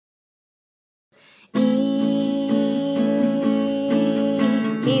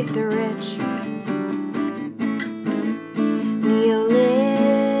eat the rich. Neolibs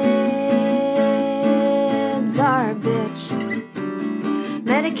are a bitch.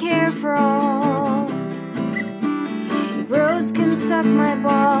 Medicare for all. You bros can suck my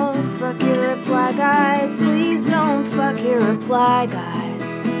balls. Fuck your reply guys. Please don't fuck your reply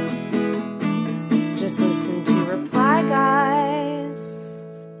guys. Just listen to Reply Guys.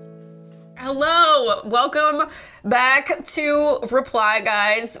 Hello, welcome back to Reply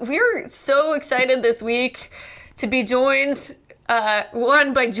Guys. We're so excited this week to be joined,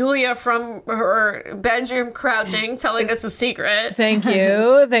 one by Julia from her bedroom crouching, telling us a secret. Thank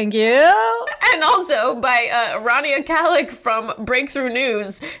you. And also by Rania Kalik from Breakthrough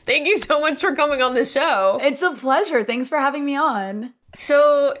News. Thank you so much for coming on the show. It's a pleasure. Thanks for having me on.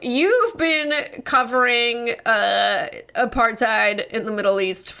 So you've been covering apartheid in the Middle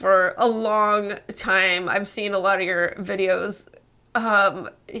East for a long time. I've seen a lot of your videos.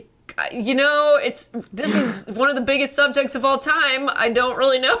 This is one of the biggest subjects of all time. I don't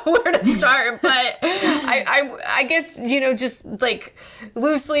really know where to start, but I guess, just like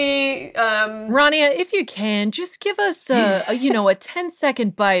loosely. Rania, if you can, just give us a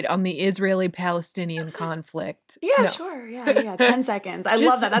 10-second bite on the Israeli-Palestinian conflict. Yeah, sure. Yeah. 10 seconds. I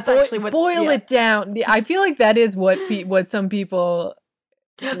love that. That's actually what... Boil it down. I feel like that is what some people...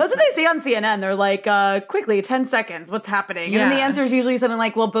 That's what they say on CNN. They're like, quickly, 10 seconds, what's happening? And then the answer is usually something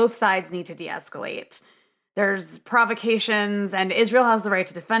like, well, both sides need to de-escalate. There's provocations, and Israel has the right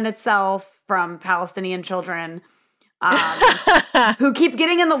to defend itself from Palestinian children who keep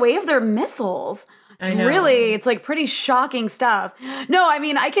getting in the way of their missiles. It's like pretty shocking stuff. No, I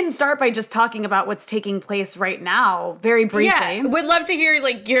mean, I can start by just talking about what's taking place right now, very briefly. Yeah, would love to hear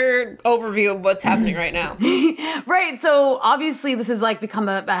your overview of what's happening right now. Right, so obviously this has become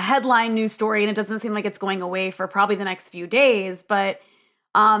a headline news story, and it doesn't seem like it's going away for probably the next few days, but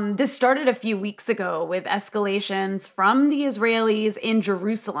this started a few weeks ago with escalations from the Israelis in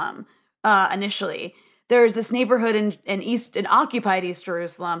Jerusalem initially. There's this neighborhood in occupied East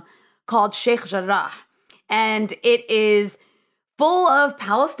Jerusalem called Sheikh Jarrah, and it is full of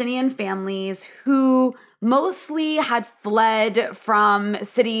Palestinian families who mostly had fled from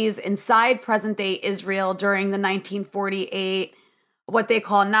cities inside present-day Israel during the 1948, what they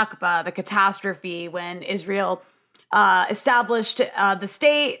call Nakba, the catastrophe, when Israel established the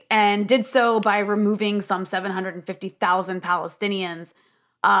state and did so by removing some 750,000 Palestinians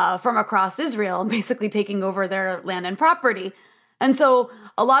from across Israel, basically taking over their land and property. And so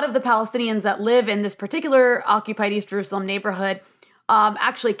a lot of the Palestinians that live in this particular occupied East Jerusalem neighborhood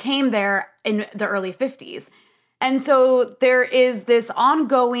actually came there in the early 50s. And so there is this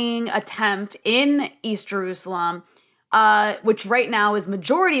ongoing attempt in East Jerusalem, which right now is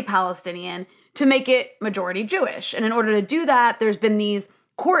majority Palestinian, to make it majority Jewish. And in order to do that, there's been these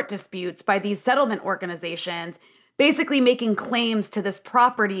court disputes by these settlement organizations, basically making claims to this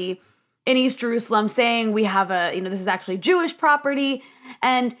property in East Jerusalem, saying we have this is actually Jewish property.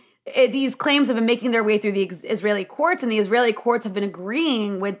 And these claims have been making their way through the Israeli courts, and the Israeli courts have been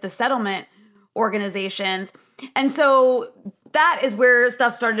agreeing with the settlement organizations. And so that is where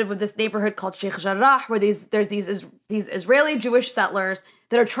stuff started with this neighborhood called Sheikh Jarrah, where there's these Israeli Jewish settlers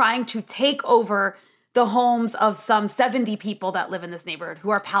that are trying to take over the homes of some 70 people that live in this neighborhood who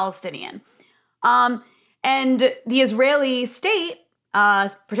are Palestinian. And the Israeli state,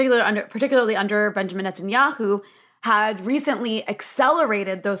 particularly under Benjamin Netanyahu, had recently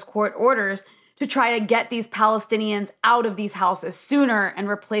accelerated those court orders to try to get these Palestinians out of these houses sooner and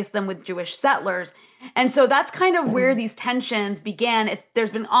replace them with Jewish settlers. And so that's kind of where these tensions began.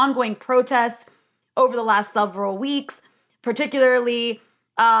 There's been ongoing protests over the last several weeks, particularly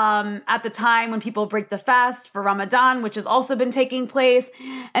at the time when people break the fast for Ramadan, which has also been taking place.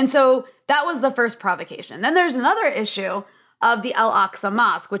 And so that was the first provocation. Then there's another issue of the Al-Aqsa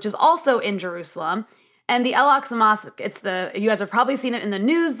Mosque, which is also in Jerusalem. And the Al-Aqsa Mosque, you guys have probably seen it in the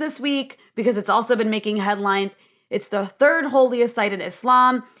news this week because it's also been making headlines. It's the third holiest site in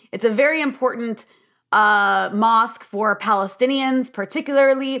Islam. It's a very important mosque for Palestinians,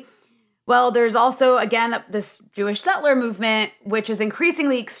 particularly. Well, there's also, again, this Jewish settler movement, which is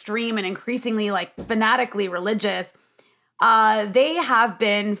increasingly extreme and increasingly fanatically religious. They have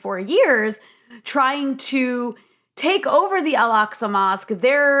been for years trying to take over the Al-Aqsa Mosque.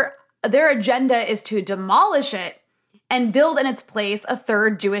 Their agenda is to demolish it and build in its place a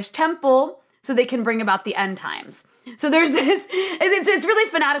third Jewish temple so they can bring about the end times. So there's this, it's really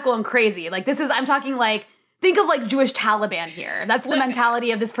fanatical and crazy. I'm talking think of Jewish Taliban here. That's the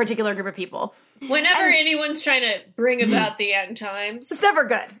mentality of this particular group of people. Whenever anyone's trying to bring about the end times, it's never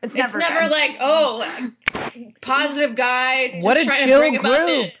good. It's never good. positive guy, just What a trying to chill bring about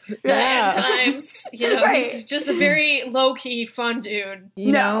the group. bad Yeah. times. You know, Right. he's just a very low key, fun dude.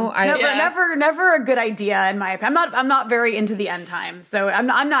 You know, never a good idea in my opinion. I'm not very into the end times, so I'm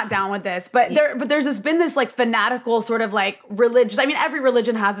not down with this. But there's been this like fanatical sort of like religious. I mean, every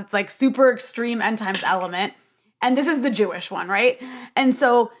religion has its like super extreme end times element, and this is the Jewish one, right? And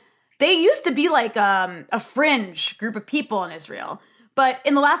so they used to be like a fringe group of people in Israel. But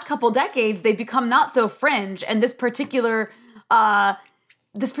in the last couple decades, they've become not so fringe, and this particular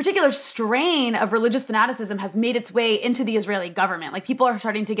strain of religious fanaticism has made its way into the Israeli government. Like people are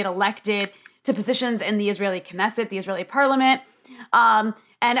starting to get elected to positions in the Israeli Knesset, the Israeli parliament, and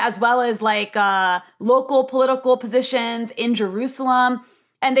as well as like local political positions in Jerusalem.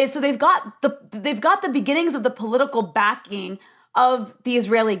 And they've got the beginnings of the political backing of the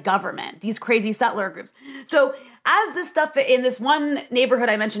Israeli government, these crazy settler groups. So as this stuff in this one neighborhood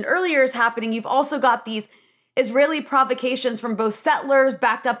I mentioned earlier is happening, you've also got these Israeli provocations from both settlers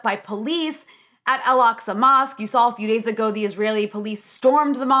backed up by police at Al-Aqsa Mosque. You saw a few days ago the Israeli police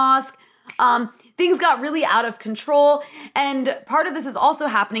stormed the mosque. Things got really out of control. And part of this is also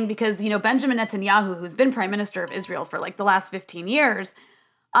happening because, you know, Benjamin Netanyahu, who's been prime minister of Israel for like the last 15 years,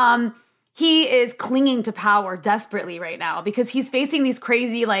 he is clinging to power desperately right now because he's facing these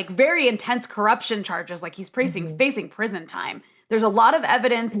crazy, like very intense corruption charges. Like he's facing prison time. There's a lot of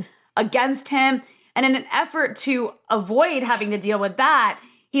evidence against him. And in an effort to avoid having to deal with that,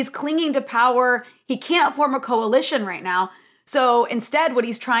 he's clinging to power. He can't form a coalition right now. So instead, what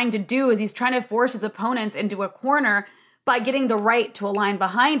he's trying to do is he's trying to force his opponents into a corner by getting the right to align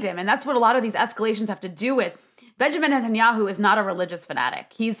behind him. And that's what a lot of these escalations have to do with. Benjamin Netanyahu is not a religious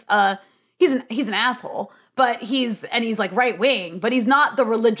fanatic. He's an asshole, but he's like right wing, but he's not the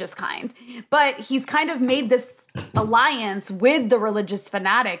religious kind. But he's kind of made this alliance with the religious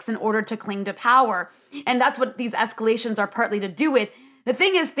fanatics in order to cling to power. And that's what these escalations are partly to do with. The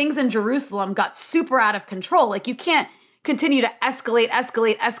thing is, things in Jerusalem got super out of control. Like you can't continue to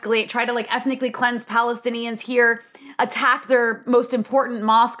escalate, try to like ethnically cleanse Palestinians here, attack their most important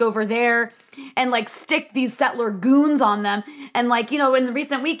mosque over there, and like stick these settler goons on them. And like, you know, in the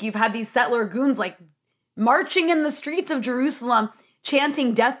recent week, you've had these settler goons like marching in the streets of Jerusalem,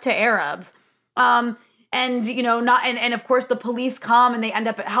 chanting death to Arabs. And, you know, and of course the police come and they end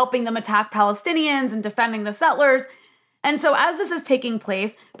up helping them attack Palestinians and defending the settlers. And so as this is taking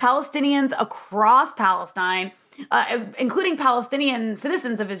place, Palestinians across Palestine, including Palestinian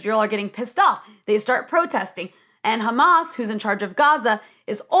citizens of Israel, are getting pissed off. They start protesting. And Hamas, who's in charge of Gaza,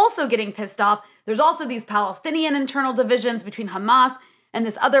 is also getting pissed off. There's also these Palestinian internal divisions between Hamas and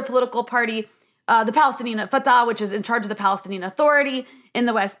this other political party, the Palestinian Fatah, which is in charge of the Palestinian Authority in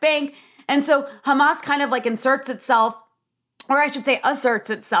the West Bank. And so Hamas kind of like asserts itself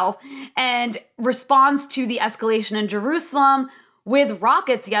and responds to the escalation in Jerusalem with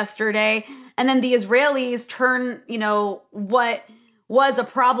rockets yesterday. And then the Israelis turn, you know, what was a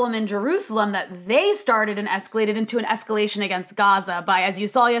problem in Jerusalem that they started and escalated into an escalation against Gaza by, as you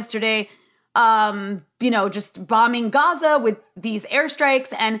saw yesterday, you know, just bombing Gaza with these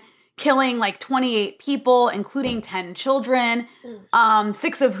airstrikes and killing like 28 people, including 10 children,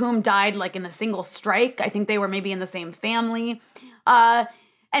 6 of whom died like in a single strike. I think they were maybe in the same family. And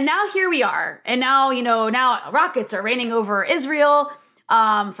now here we are. And now, you know, now rockets are raining over Israel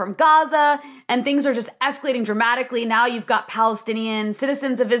from Gaza, and things are just escalating dramatically. Now you've got Palestinian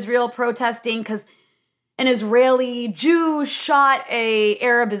citizens of Israel protesting because an Israeli Jew shot a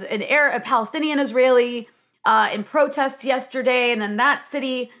Palestinian Israeli in protests yesterday, and then that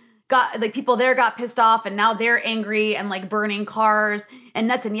city got, like, people there got pissed off, and now they're angry and like burning cars, and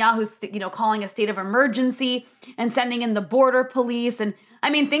Netanyahu's, you know, calling a state of emergency and sending in the border police. And I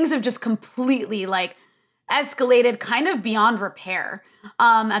mean, things have just completely like escalated kind of beyond repair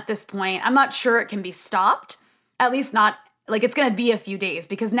at this point. I'm not sure it can be stopped, at least not like it's going to be a few days,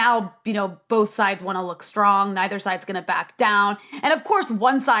 because now, you know, both sides want to look strong. Neither side's going to back down. And of course,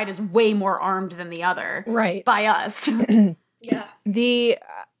 one side is way more armed than the other. Right. By us. Yeah.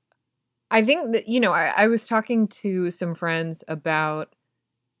 I think that, you know, I was talking to some friends about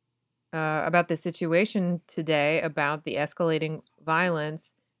the situation today, about the escalating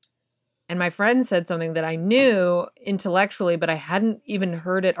violence. And my friend said something that I knew intellectually, but I hadn't even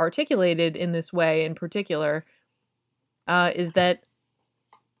heard it articulated in this way in particular, is that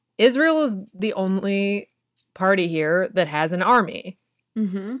Israel is the only party here that has an army.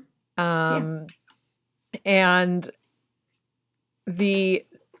 Mm-hmm. And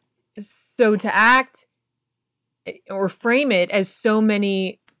so to act or frame it as so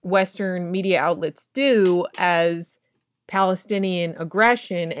many Western media outlets do, as Palestinian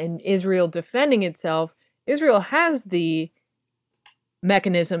aggression and Israel defending itself, Israel has the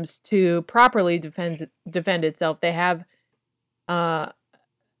mechanisms to properly defend itself. They have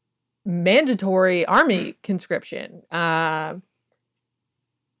mandatory army conscription.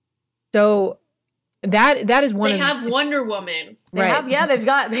 So that is one They of have Wonder Woman. They have, they've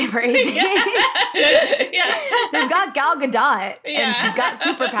got, right? They've got Gal Gadot, and she's got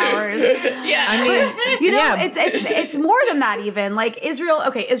superpowers. Yeah. I mean, it's more than that even. Like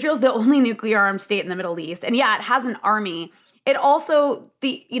Israel's the only nuclear armed state in the Middle East, and it has an army. It also,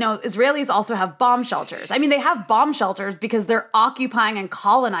 Israelis also have bomb shelters. I mean, they have bomb shelters because they're occupying and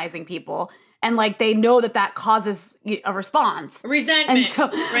colonizing people. And like they know that causes a response, resentment, and so,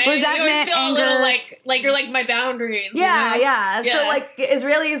 right? Resentment, you always feel anger. a little like you're like my boundaries. Yeah, you know? yeah. So like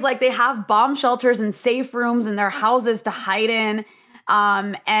Israelis, like they have bomb shelters and safe rooms in their houses to hide in,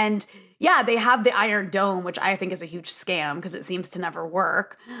 and they have the Iron Dome, which I think is a huge scam because it seems to never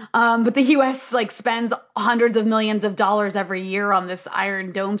work. But the U.S. like spends hundreds of millions of dollars every year on this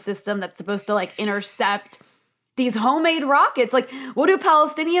Iron Dome system that's supposed to like intercept these homemade rockets. Like, what do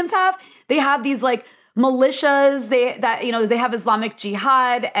Palestinians have? They have these like militias. They have Islamic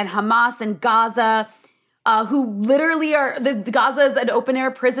Jihad and Hamas and Gaza, who literally are the Gaza is an open air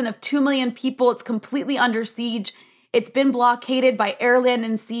prison of 2 million people. It's completely under siege. It's been blockaded by air, land,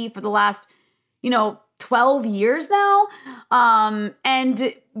 and sea for the last 12 years now.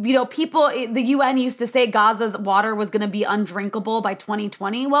 And people, the UN used to say Gaza's water was going to be undrinkable by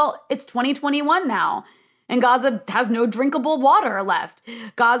 2020. Well, it's 2021 now. And Gaza has no drinkable water left.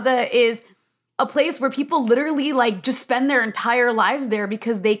 Gaza is a place where people literally like just spend their entire lives there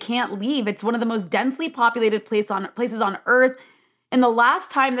because they can't leave. It's one of the most densely populated places on earth. And the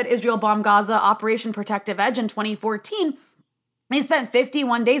last time that Israel bombed Gaza, Operation Protective Edge in 2014, they spent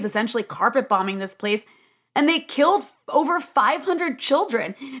 51 days essentially carpet bombing this place. And they killed over 500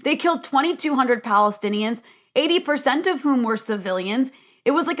 children. They killed 2,200 Palestinians, 80% of whom were civilians.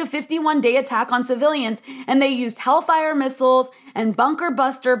 It was like a 51-day attack on civilians, and they used Hellfire missiles and bunker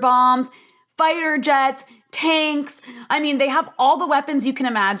buster bombs, fighter jets, tanks. I mean, they have all the weapons you can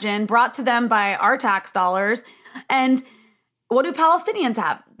imagine brought to them by our tax dollars. And what do Palestinians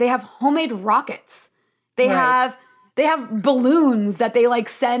have? They have homemade rockets. They have balloons that they like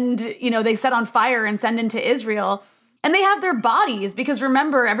send, they set on fire and send into Israel. And they have their bodies because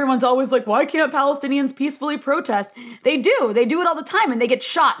remember, everyone's always like, why can't Palestinians peacefully protest? They do. They do it all the time and they get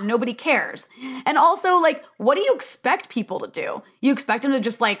shot and nobody cares. And also, like, what do you expect people to do? You expect them to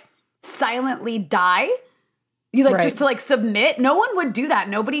just like silently die? You like just to like submit? No one would do that.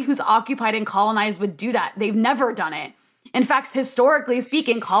 Nobody who's occupied and colonized would do that. They've never done it. In fact, historically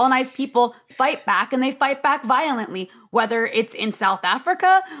speaking, colonized people fight back and they fight back violently, whether it's in South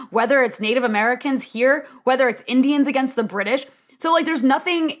Africa, whether it's Native Americans here, whether it's Indians against the British. So like there's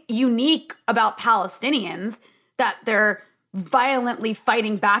nothing unique about Palestinians that they're violently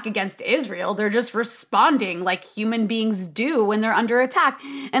fighting back against Israel. They're just responding like human beings do when they're under attack.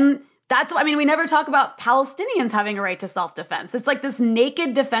 And we never talk about Palestinians having a right to self-defense. It's like this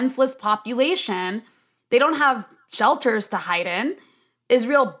naked, defenseless population. They don't have shelters to hide in.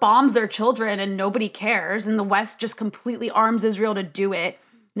 Israel bombs their children and nobody cares. And the West just completely arms Israel to do it,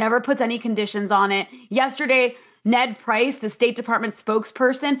 never puts any conditions on it. Yesterday, Ned Price, the State Department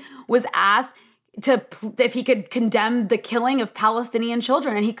spokesperson, was asked if he could condemn the killing of Palestinian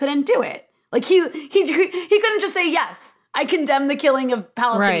children, and he couldn't do it. Like he couldn't just say, yes, I condemn the killing of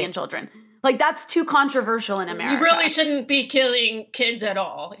Palestinian children. Like, that's too controversial in America. You really shouldn't be killing kids at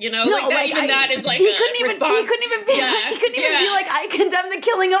all, No, that is like he couldn't even be like, I condemn the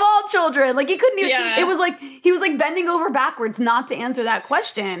killing of all children. Like, he couldn't even, it was like, he was like bending over backwards not to answer that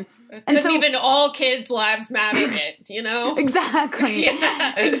question. Couldn't even all kids' lives mattered it, Exactly.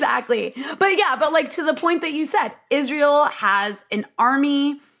 Exactly. But like to the point that you said, Israel has an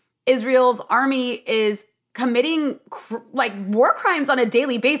army. Israel's army is committing war crimes on a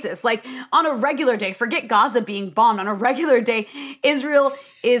daily basis, like on a regular day. Forget Gaza being bombed. On a regular day, Israel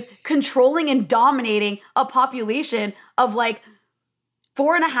is controlling and dominating a population of like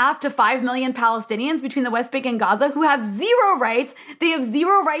 4.5 to 5 million Palestinians between the West Bank and Gaza who have zero rights. They have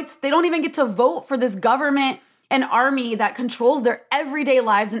zero rights. They don't even get to vote for this government and army that controls their everyday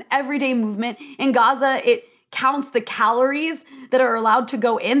lives and everyday movement. In Gaza, it counts the calories that are allowed to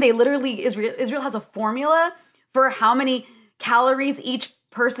go in. They literally, Israel has a formula for how many calories each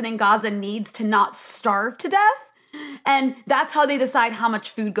person in Gaza needs to not starve to death. And that's how they decide how much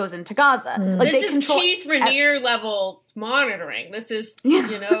food goes into Gaza. Like, this is Keith Raniere level monitoring. This is, this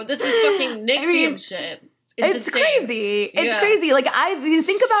is fucking NXIVM shit. It's crazy. It's crazy. Like, you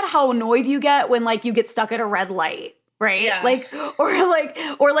think about how annoyed you get when like you get stuck at a red light. right? Yeah. Or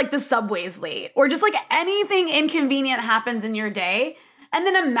the subway's late, or just like anything inconvenient happens in your day. And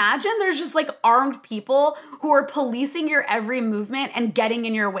then imagine there's just like armed people who are policing your every movement and getting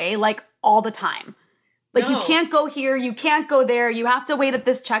in your way like all the time. Like you can't go here, you can't go there, you have to wait at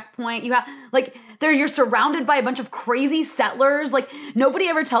this checkpoint. You have like you're surrounded by a bunch of crazy settlers. Like nobody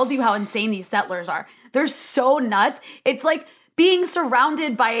ever tells you how insane these settlers are. They're so nuts. It's like being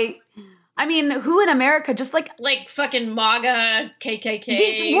surrounded by, I mean, who in America just like fucking MAGA,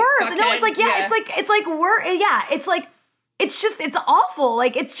 KKK. Worse. No, it's like, it's awful.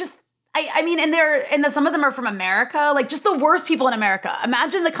 Like, it's just, I mean, and some of them are from America, like just the worst people in America.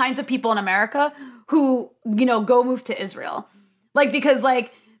 Imagine the kinds of people in America who, go move to Israel. Like, because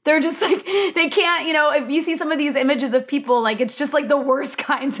like, they're just like, they can't, if you see some of these images of people, like, it's just like the worst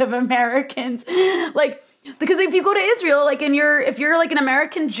kinds of Americans. Like, because if you go to Israel, like, if you're like an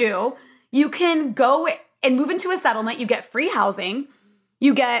American Jew, you can go and move into a settlement, you get free housing,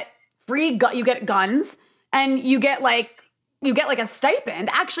 you get guns, and you get like a stipend.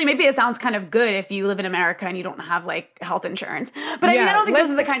 Actually, maybe it sounds kind of good if you live in America and you don't have like health insurance. But I mean, I don't think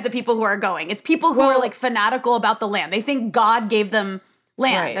those are the kinds of people who are going. It's people who are like fanatical about the land. They think God gave them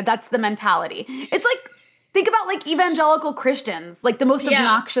land. Right. That's the mentality. It's like, think about like evangelical Christians, like the most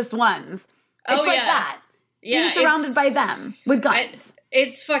obnoxious ones. It's like that. Yeah, being surrounded by them with guns.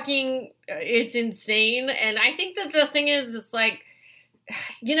 It's insane. And I think that the thing is, it's like,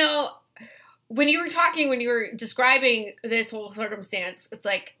 when you were describing this whole circumstance, it's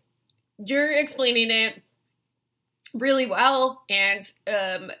like, you're explaining it really well, and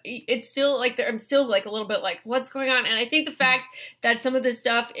it's still like I'm still like a little bit like, what's going on? And I think the fact that some of this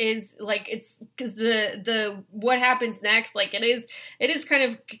stuff is like, it's because the what happens next, like it is kind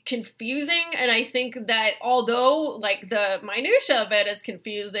of confusing. And I think that although like the minutia of it is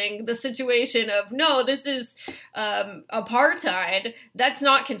confusing, the situation of no, this is apartheid, that's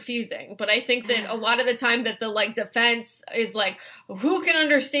not confusing. But I think that a lot of the time that the like defense is like, who can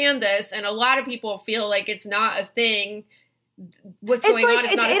understand this? And a lot of people feel like it's not a thing. What's going on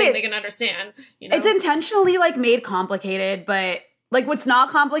is not a thing they can understand. It's intentionally like made complicated, but like what's not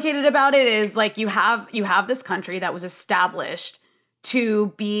complicated about it is like you have this country that was established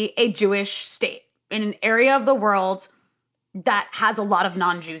to be a Jewish state in an area of the world that has a lot of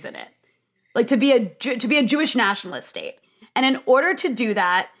non-Jews in it. Like to be a Jewish nationalist state. And in order to do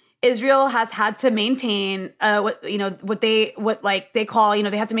that, Israel has had to maintain they have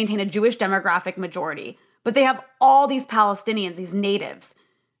to maintain a Jewish demographic majority. But they have all these Palestinians, these natives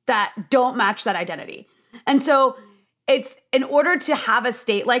that don't match that identity. And so it's in order to have a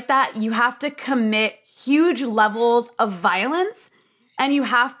state like that, you have to commit huge levels of violence, and you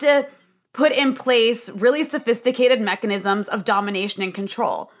have to put in place really sophisticated mechanisms of domination and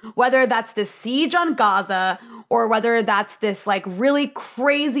control, whether that's this siege on Gaza or whether that's this like really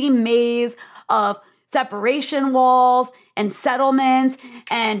crazy maze of separation walls and settlements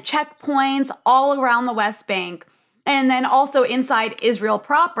and checkpoints all around the West Bank. And then also inside Israel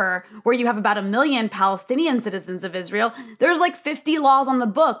proper, where you have about 1 million Palestinian citizens of Israel, there's like 50 laws on the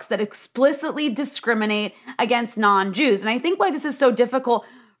books that explicitly discriminate against non-Jews. And I think why this is so difficult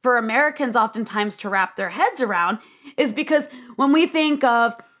for Americans oftentimes to wrap their heads around is because when we think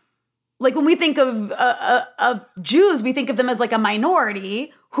of Jews, we think of them as like a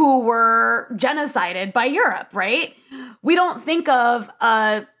minority who were genocided by Europe, right? We don't think of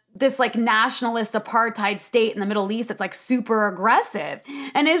this like nationalist apartheid state in the Middle East that's like super aggressive.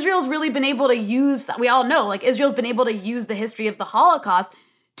 And Israel's really been able to use, we all know, like Israel's been able to use the history of the Holocaust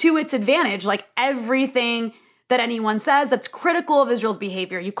to its advantage. Like everything that anyone says that's critical of Israel's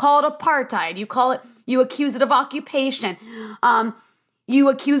behavior, you call it apartheid, you accuse it of occupation, you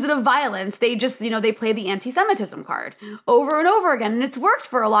accuse it of violence. They just, they play the anti-Semitism card over and over again. And it's worked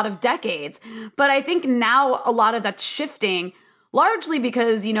for a lot of decades. But I think now a lot of that's shifting largely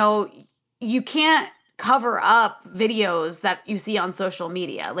because, you can't cover up videos that you see on social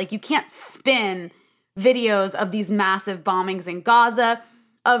media. Like you can't spin videos of these massive bombings in Gaza,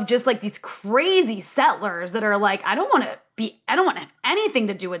 of just like these crazy settlers that are like, I don't want to have anything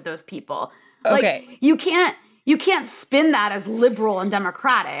to do with those people. Okay. Like you can't spin that as liberal and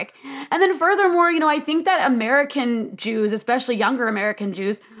democratic. And then furthermore, I think that American Jews, especially younger American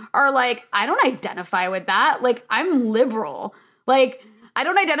Jews, are like, I don't identify with that. Like, I'm liberal. Like, I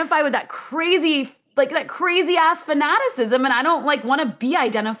don't identify with that crazy ass fanaticism. And I don't want to be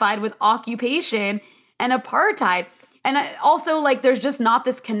identified with occupation and apartheid. And also there's just not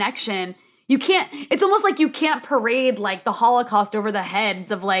this connection. It's almost like you can't parade like the Holocaust over the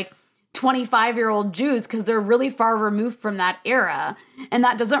heads of like 25-year-old Jews because they're really far removed from that era, and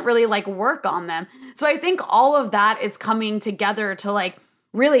that doesn't really like work on them. So I think all of that is coming together to like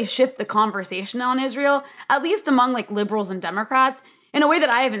really shift the conversation on Israel, at least among like liberals and Democrats, in a way that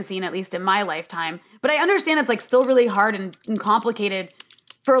I haven't seen, at least in my lifetime. But I understand it's like still really hard and complicated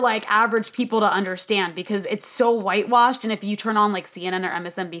for like average people to understand because it's so whitewashed. And if you turn on like CNN or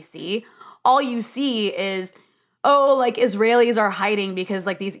MSNBC, all you see is, oh, like Israelis are hiding because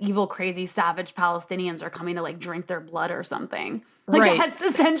like these evil, crazy, savage Palestinians are coming to like drink their blood or something. Like Right. that's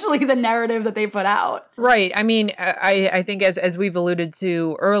essentially the narrative that they put out. Right. I mean, I think as we've alluded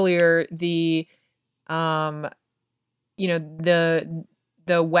to earlier, the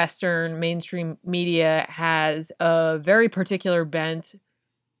the Western mainstream media has a very particular bent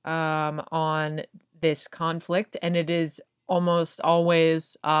on this conflict, and it is almost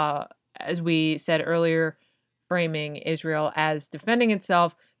always, as we said earlier, framing Israel as defending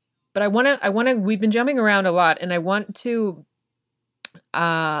itself. But we've been jumping around a lot, and I want to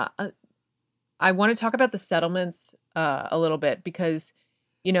talk about the settlements a little bit because,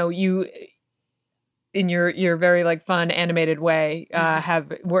 you in your very like fun animated way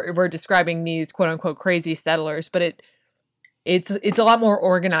we're describing these quote unquote crazy settlers, but it's a lot more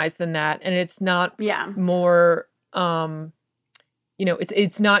organized than that, and it's not more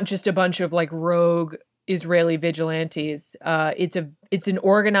it's not just a bunch of like rogue Israeli vigilantes. It's an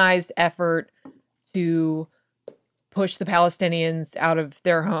organized effort to push the Palestinians out of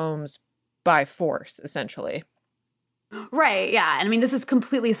their homes by force, essentially. Right. Yeah. And I mean, this is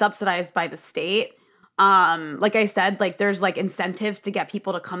completely subsidized by the state. Like I said, like there's like incentives to get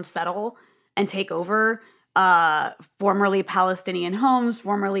people to come settle and take over formerly Palestinian homes,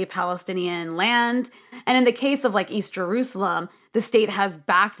 formerly Palestinian land. And in the case of like East Jerusalem, the state has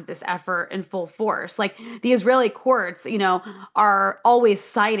backed this effort in full force. Like the Israeli courts, are always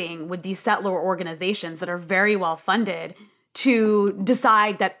siding with these settler organizations that are very well funded to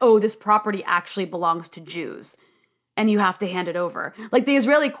decide that, oh, this property actually belongs to Jews and you have to hand it over. Like the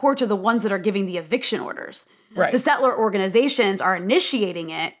Israeli courts are the ones that are giving the eviction orders. Right. The settler organizations are initiating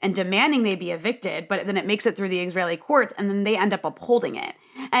it and demanding they be evicted, but then it makes it through the Israeli courts and then they end up upholding it.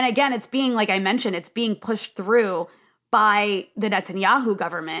 And again, it's being, like I mentioned, it's being pushed through by the Netanyahu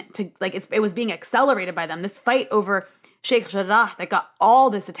government to like, it was being accelerated by them. This fight over Sheikh Jarrah that got all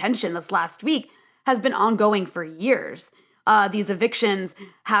this attention this last week has been ongoing for years. These evictions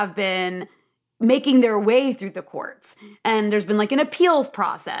have been making their way through the courts, and there's been like an appeals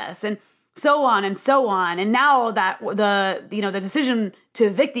process and so on and so on. And now that the decision to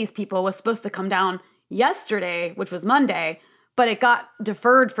evict these people was supposed to come down yesterday, which was Monday, but it got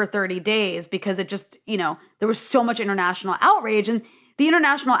deferred for 30 days because it just, there was so much international outrage. And the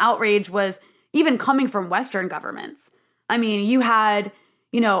international outrage was even coming from Western governments. I mean, you had,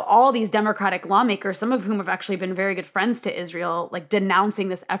 all these Democratic lawmakers, some of whom have actually been very good friends to Israel, like denouncing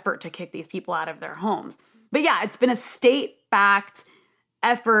this effort to kick these people out of their homes. But yeah, it's been a state-backed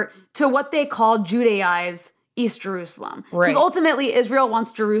effort to what they call Judaize East Jerusalem. Because ultimately, Israel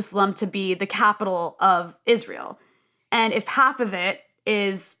wants Jerusalem to be the capital of Israel. And if half of it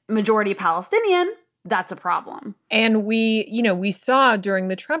is majority Palestinian, that's a problem. And we saw during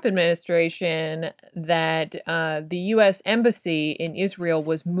the Trump administration that the U.S. embassy in Israel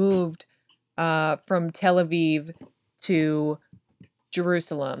was moved from Tel Aviv to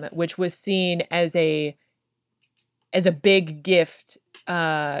Jerusalem, which was seen as a big gift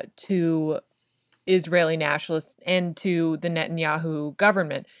to Israeli nationalists and to the Netanyahu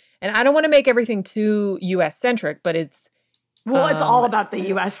government. And I don't want to make everything too U.S. centric, but it's all about the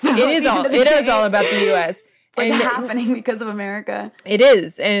U.S. though. It is all about the U.S. It's like happening because of America. It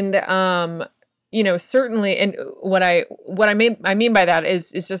is, and certainly, and what I mean by that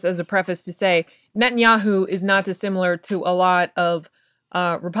is just as a preface to say Netanyahu is not dissimilar to a lot of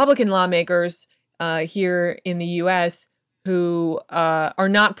Republican lawmakers here in the U.S. who are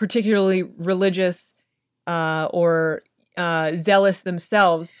not particularly religious or zealous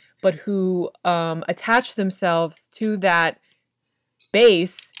themselves, but who attach themselves to that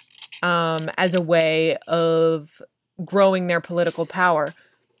base as a way of growing their political power.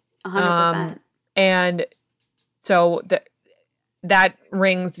 100%. And so that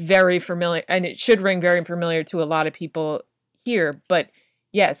rings very familiar, and it should ring very familiar to a lot of people here. But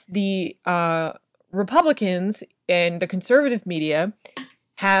yes, the Republicans and the conservative media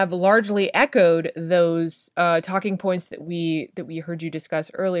have largely echoed those talking points that we heard you discuss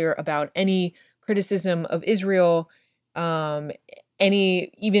earlier about any criticism of Israel,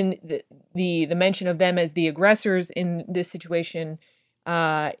 even the mention of them as the aggressors in this situation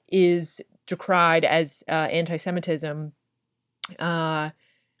is decried as anti-Semitism.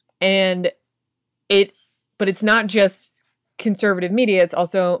 And but it's not just conservative media, it's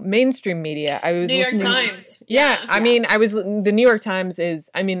also mainstream media. I was New York listening. Times. Yeah. I mean, the New York Times is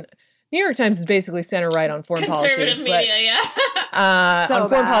basically center right on foreign policy. Conservative media, yeah. So on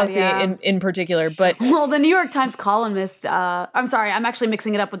foreign bad, policy yeah. in particular. But Well, the New York Times columnist, I'm sorry, I'm actually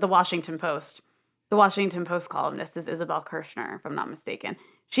mixing it up with the Washington Post. The Washington Post columnist is Isabel Kirshner, if I'm not mistaken.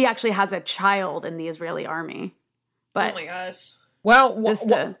 She actually has a child in the Israeli army. But Oh my gosh. well, just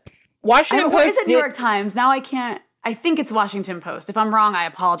to, Washington Post where is it New did- York Times? Now I think it's Washington Post. If I'm wrong, I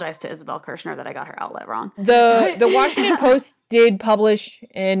apologize to Isabel Kirshner that I got her outlet wrong. The Washington Post did publish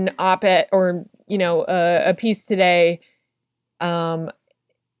an op-ed, or a piece today, citing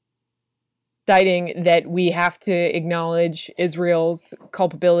that we have to acknowledge Israel's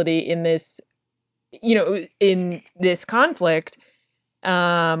culpability in this, in this conflict,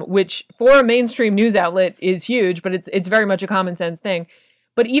 which for a mainstream news outlet is huge, but it's very much a common sense thing.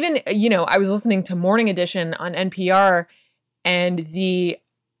 But even, I was listening to Morning Edition on NPR, and the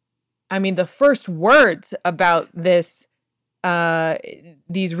first words about this,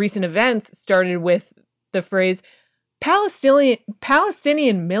 these recent events started with the phrase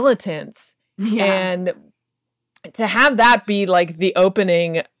Palestinian militants. Yeah. And to have that be like the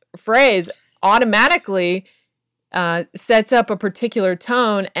opening phrase automatically sets up a particular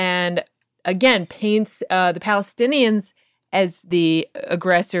tone, and again paints the Palestinians as the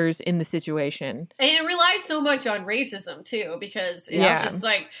aggressors in the situation. And it relies so much on racism too, because it's just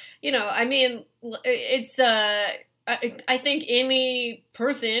like, it's I think any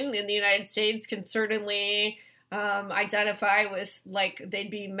person in the United States can certainly identify with, like, they'd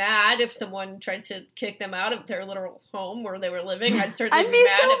be mad if someone tried to kick them out of their literal home where they were living. I'd certainly I'd be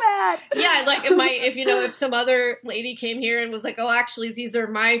mad. so mad. Yeah, like if some other lady came here and was like, oh, actually, these are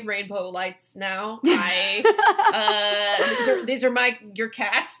my rainbow lights now. These are your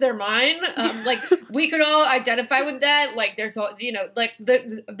cats. They're mine. Like, we could all identify with that. Like, there's all, like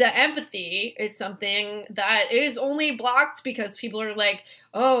the empathy is something that is only blocked because people are like,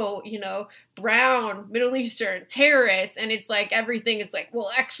 oh, brown, Middle Eastern, terrorists, and it's like everything is like, well,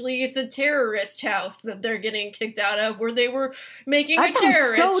 actually, it's a terrorist house that they're getting kicked out of where they were making That a sounds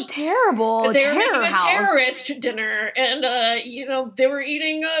terrorist. so terrible. They were making Terror a house. terrorist dinner, and they were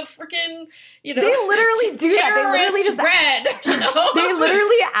eating a freaking They literally do that. They literally just bread. They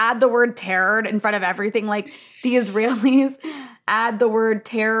literally add the word terror in front of everything. Like, the Israelis add the word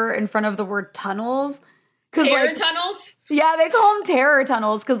terror in front of the word tunnels. Terror tunnels? Yeah, they call them terror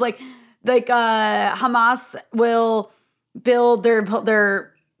tunnels because Hamas will build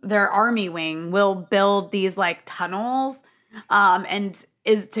their army wing will build these like tunnels and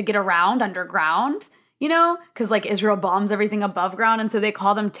is to get around underground, because like Israel bombs everything above ground, and so they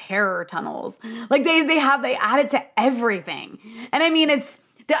call them terror tunnels. Like they add it to everything. And I mean,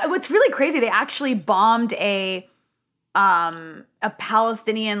 what's really crazy, they actually bombed a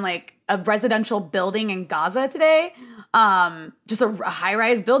Palestinian, like a residential building in Gaza today. Just a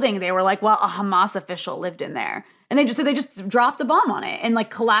high-rise building. They were like, well, a Hamas official lived in there. And they just dropped the bomb on it and like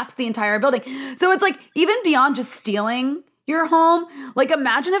collapsed the entire building. So it's like, even beyond just stealing your home, like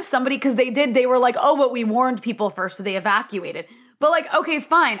imagine if somebody, because they were like, oh, but we warned people first, so they evacuated. But like, okay,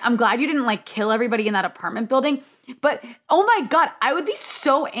 fine. I'm glad you didn't like kill everybody in that apartment building. But oh my God, I would be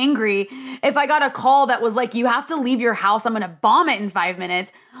so angry if I got a call that was like, you have to leave your house. I'm going to bomb it in 5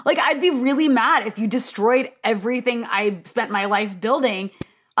 minutes. Like, I'd be really mad if you destroyed everything I spent my life building.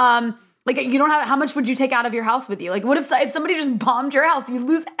 Like, you don't have, how much would you take out of your house with you? Like, what if somebody just bombed your house? You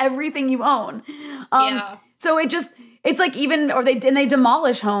lose everything you own. Yeah. So it's like they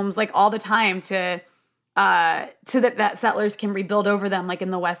demolish homes like all the time so that settlers can rebuild over them, like in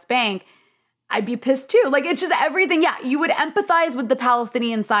the West Bank. I'd be pissed too. Like, it's just everything. Yeah, you would empathize with the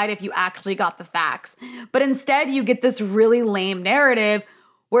Palestinian side if you actually got the facts. But instead, you get this really lame narrative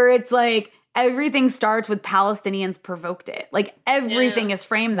where it's like everything starts with Palestinians provoked it. Like, everything is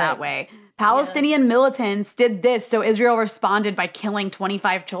framed that way. Palestinian militants did this, so Israel responded by killing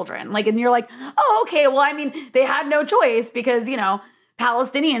 25 children. Like, and you're like, oh, okay, well, I mean, they had no choice because,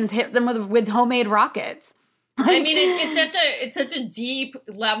 Palestinians hit them with homemade rockets. I mean, it's such a deep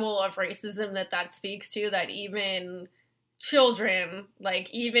level of racism that speaks to, that even children,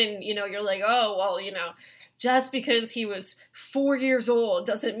 like, even, you're like, oh, well, just because he was 4 years old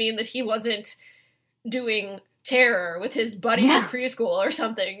doesn't mean that he wasn't doing terror with his buddies in preschool or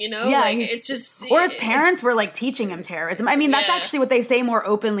something, Yeah, like, it's just... Or his parents were, like, teaching him terrorism. I mean, that's actually what they say more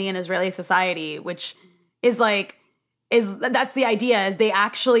openly in Israeli society, which is, like... that's the idea, is they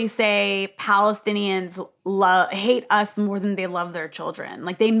actually say Palestinians hate us more than they love their children.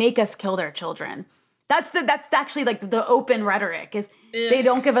 Like, they make us kill their children. That's actually like the open rhetoric is they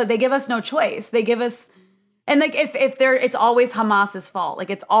give us no choice. They give us, and like if it's always Hamas's fault. Like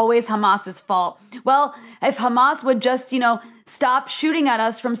it's always Hamas's fault. Well, if Hamas would just, stop shooting at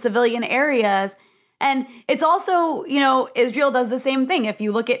us from civilian areas. And it's also, Israel does the same thing. If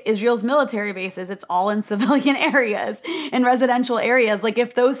you look at Israel's military bases, it's all in civilian areas, in residential areas. Like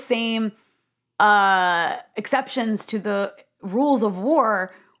if those same exceptions to the rules of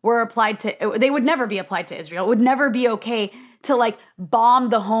war were applied to, they would never be applied to Israel. It would never be okay to like bomb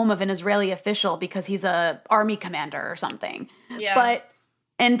the home of an Israeli official because he's a army commander or something. Yeah. But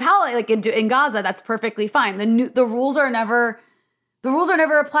in in Gaza, that's perfectly fine. The rules are never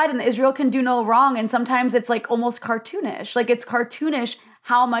applied, and Israel can do no wrong. And sometimes it's like almost cartoonish. Like it's cartoonish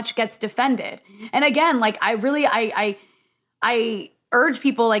how much gets defended. And again, like I urge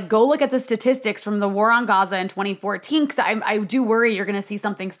people, like, go look at the statistics from the war on Gaza in 2014, because I do worry you're going to see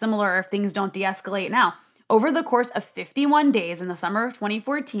something similar if things don't de-escalate now. Over the course of 51 days in the summer of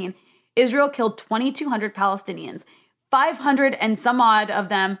 2014, Israel killed 2,200 Palestinians. 500 and some odd of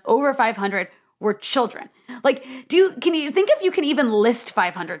them, over 500, were children. Like, can you think if you can even list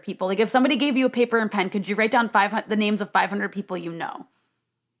 500 people? Like, if somebody gave you a paper and pen, could you write down the names of 500 people you know?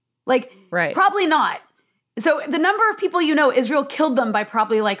 Like, right. Probably not. So the number of people you know, Israel killed them by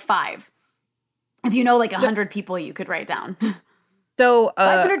probably like 5. If you know like 100 people, you could write down. So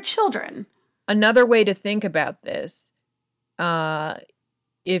 500 children. Another way to think about this,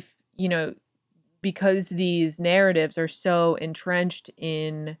 if, because these narratives are so entrenched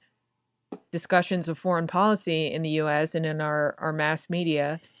in discussions of foreign policy in the U.S. and in our mass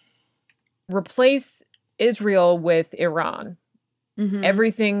media, replace Israel with Iran. Mm-hmm.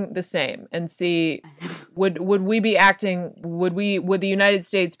 Everything the same, and see, would we be acting, would the United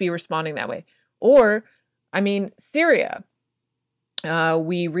States be responding that way? Or, Syria.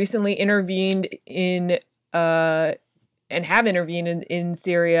 We recently intervened in and have intervened in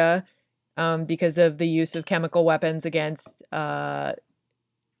Syria because of the use of chemical weapons against their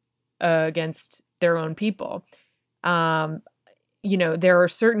own people. There are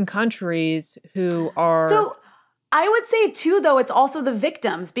certain countries who are. So I would say too, though, it's also the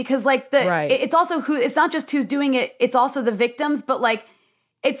victims, because like right. It's also it's not just who's doing it. It's also the victims. But like,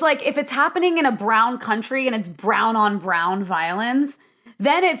 it's like if it's happening in a brown country and it's brown on brown violence,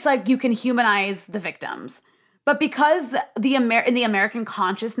 then it's like you can humanize the victims. But because in the American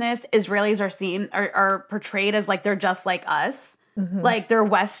consciousness, Israelis are portrayed as like they're just like us, mm-hmm. like they're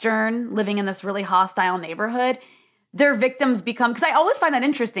Western, living in this really hostile neighborhood. Their victims become, because I always find that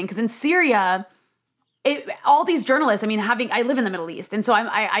interesting, because in Syria, all these journalists, I live in the Middle East, and so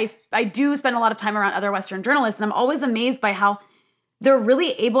I do spend a lot of time around other Western journalists, and I'm always amazed by how they're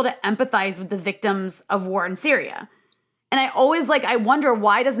really able to empathize with the victims of war in Syria. And I wonder,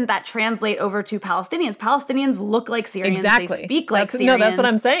 why doesn't that translate over to Palestinians? Palestinians look like Syrians. Exactly. They speak like Syrians. No, that's what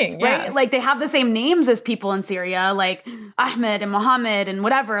I'm saying. Yeah. Right? Like, they have the same names as people in Syria, like Ahmed and Mohammed and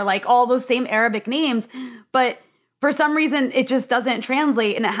whatever, like all those same Arabic names. But for some reason, it just doesn't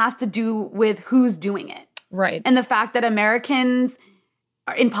translate, and it has to do with who's doing it. Right. And the fact that Americans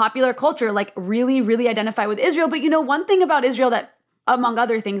in popular culture, like, really, really identify with Israel. But, one thing about Israel that, among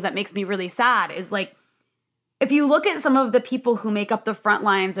other things, that makes me really sad is, like, if you look at some of the people who make up the front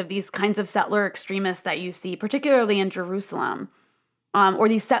lines of these kinds of settler extremists that you see, particularly in Jerusalem, or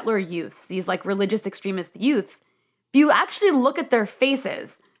these settler youths, these like religious extremist youths, if you actually look at their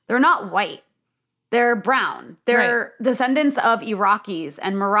faces, they're not white. They're brown. They're right. Descendants of Iraqis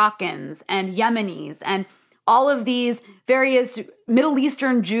and Moroccans and Yemenis and all of these various Middle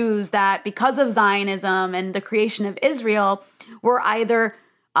Eastern Jews that, because of Zionism and the creation of Israel, were either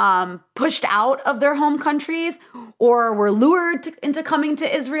pushed out of their home countries or were lured into coming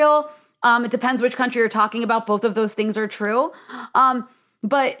to Israel. It depends which country you're talking about. Both of those things are true.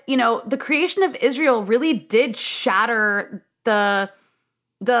 But, the creation of Israel really did shatter the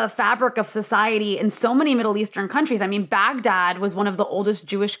fabric of society in so many Middle Eastern countries. Baghdad was one of the oldest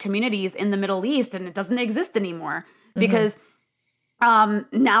Jewish communities in the Middle East, and it doesn't exist anymore because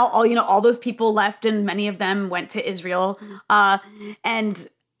now all those people left, and many of them went to Israel. And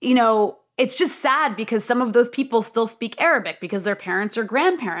it's just sad because some of those people still speak Arabic because their parents or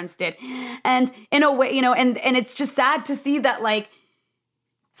grandparents did. And in a way, and it's just sad to see that, like,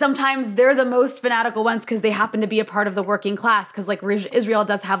 sometimes they're the most fanatical ones because they happen to be a part of the working class. Because, like, Israel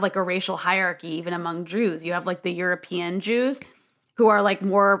does have, like, a racial hierarchy even among Jews. You have, like, the European Jews who are, like,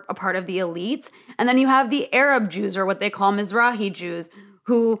 more a part of the elites. And then you have the Arab Jews, or what they call Mizrahi Jews,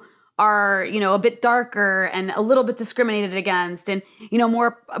 who are, a bit darker and a little bit discriminated against, and,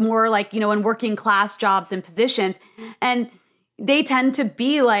 more like, in working class jobs and positions. And, they tend to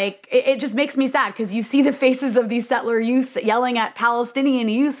be like, it just makes me sad because you see the faces of these settler youths yelling at Palestinian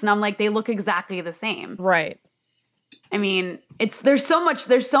youths, and I'm like, they look exactly the same. Right. I mean, there's so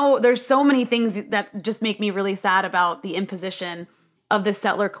many things that just make me really sad about the imposition of the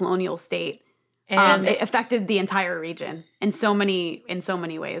settler colonial state. And It affected the entire region in so many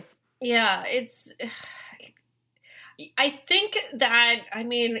ways. Yeah, I think that, I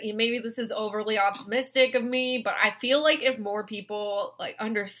mean, maybe this is overly optimistic of me, but I feel like if more people like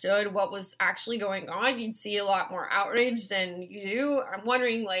understood what was actually going on, you'd see a lot more outrage than you do. I'm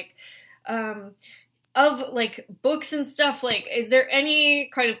wondering, like, of like books and stuff, like, is there any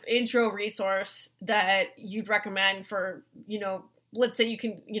kind of intro resource that you'd recommend for, you know, let's say you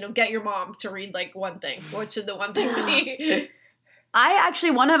can, you know, get your mom to read like one thing. What should the one thing be?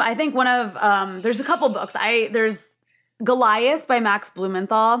 There's a couple books. There's Goliath by Max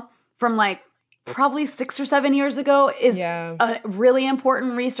Blumenthal from like probably 6 or 7 years ago is a really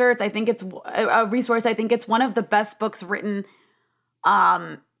important research. I think it's a resource. I think it's one of the best books written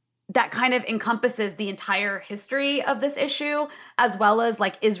that kind of encompasses the entire history of this issue, as well as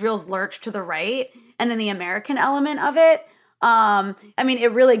like Israel's lurch to the right and then the American element of it. I mean,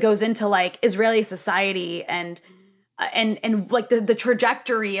 it really goes into like Israeli society and like the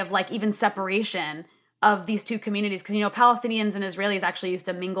trajectory of like even separation of these two communities. Because, you know, Palestinians and Israelis actually used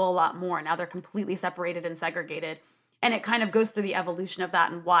to mingle a lot more. Now they're completely separated and segregated. And it kind of goes through the evolution of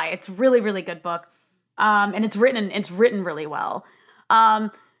that and why. It's really, really good book. And it's written really well.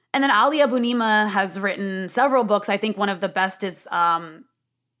 And then Ali Abu Nima has written several books. I think one of the best is,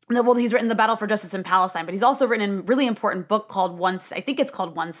 he's written The Battle for Justice in Palestine, but he's also written a really important book called One State,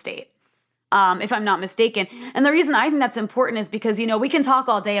 if I'm not mistaken. And the reason I think that's important is because, you know, we can talk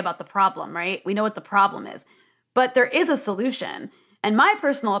all day about the problem, right? We know what the problem is, but there is a solution. And my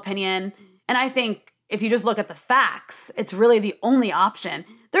personal opinion, and I think if you just look at the facts, it's really the only option.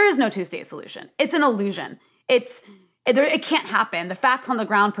 There is no two-state solution. It's an illusion. It can't happen. The facts on the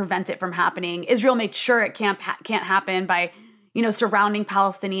ground prevent it from happening. Israel made sure it can't happen by, you know, surrounding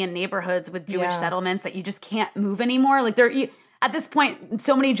Palestinian neighborhoods with Jewish settlements that you just can't move anymore. Like at this point,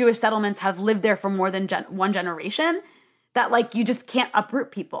 so many Jewish settlements have lived there for more than one generation that like you just can't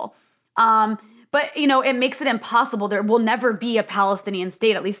uproot people. But, you know, it makes it impossible. There will never be a Palestinian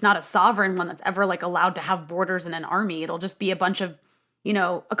state, at least not a sovereign one that's ever like allowed to have borders and an army. It'll just be a bunch of, you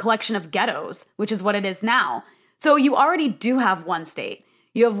know, a collection of ghettos, which is what it is now. So you already do have one state.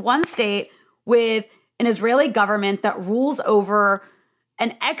 You have one state with an Israeli government that rules over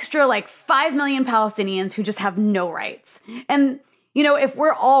an extra like 5 million Palestinians who just have no rights. And, you know, if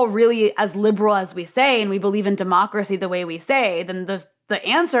we're all really as liberal as we say, and we believe in democracy the way we say, then the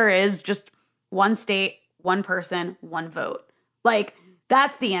answer is just one state, one person, one vote. Like,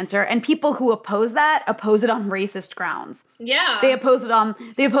 that's the answer. And people who oppose that oppose it on racist grounds. Yeah. They oppose it on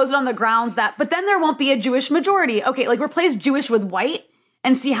the grounds that, but then there won't be a Jewish majority. Okay, like replace Jewish with white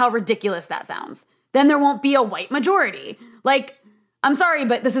and see how ridiculous that sounds. Then there won't be a white majority. Like, I'm sorry,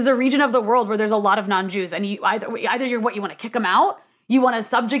 but this is a region of the world where there's a lot of non-Jews, and you either you want to kick them out, you want to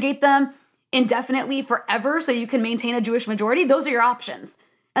subjugate them indefinitely forever so you can maintain a Jewish majority. Those are your options.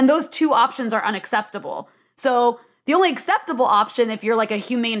 And those two options are unacceptable. So the only acceptable option, if you're like a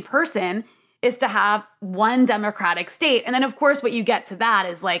humane person, is to have one democratic state. And then, of course, what you get to that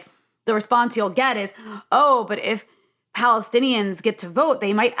is like the response you'll get is, oh, but if Palestinians get to vote,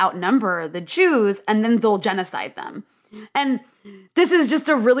 they might outnumber the Jews and then they'll genocide them. And this is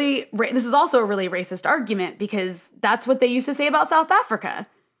also a really racist argument because that's what they used to say about South Africa.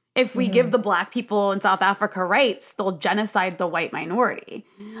 If we give the black people in South Africa rights, they'll genocide the white minority.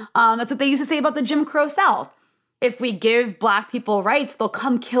 That's what they used to say about the Jim Crow South. If we give black people rights, they'll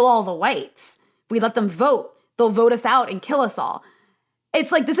come kill all the whites. If we let them vote, they'll vote us out and kill us all.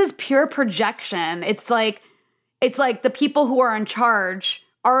 It's like, this is pure projection. It's like the people who are in charge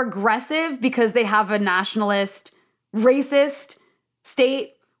are aggressive because they have a nationalist, racist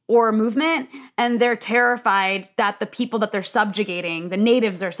state or movement, and they're terrified that the people that they're subjugating, the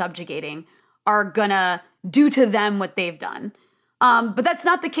natives they're subjugating, are gonna do to them what they've done. But that's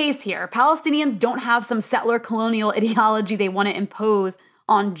not the case here. Palestinians don't have some settler colonial ideology they want to impose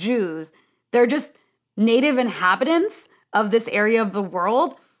on Jews. They're just native inhabitants of this area of the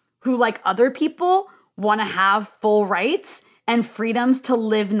world who, like other people, want to have full rights and freedoms to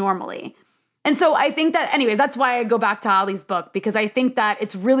live normally. And so I think that, anyways, that's why I go back to Ali's book, because I think that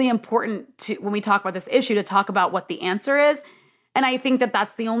it's really important to, when we talk about this issue, to talk about what the answer is. And I think that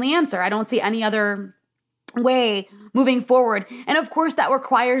that's the only answer. I don't see any other way moving forward. And of course, that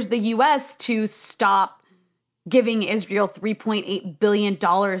requires the U.S. to stop giving Israel $3.8 billion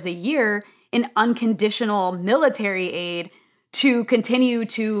a year in unconditional military aid to continue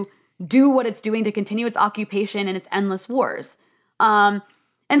to do what it's doing, to continue its occupation and its endless wars. And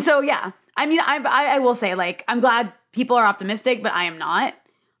so, yeah, I mean, I will say, like, I'm glad people are optimistic, but I am not.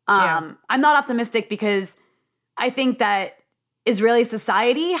 I'm not optimistic because I think that Israeli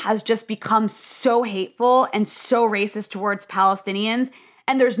society has just become so hateful and so racist towards Palestinians,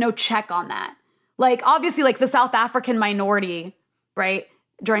 and there's no check on that. Like, obviously, like the South African minority, right,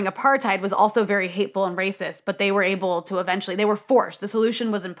 during apartheid was also very hateful and racist, but they were able to eventually, they were forced. The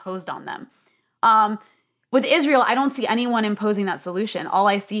solution was imposed on them. With Israel, I don't see anyone imposing that solution. All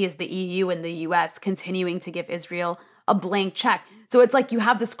I see is the EU and the US continuing to give Israel a blank check. So it's like you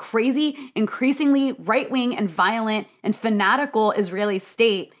have this crazy, increasingly right-wing and violent and fanatical Israeli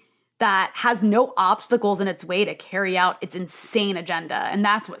state that has no obstacles in its way to carry out its insane agenda. And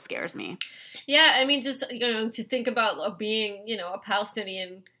that's what scares me. Yeah, I mean, just, to think about being, a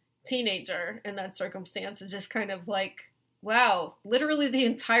Palestinian teenager in that circumstance is just kind of like, wow, literally the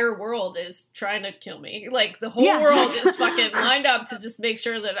entire world is trying to kill me. Like, the whole world is fucking lined up to just make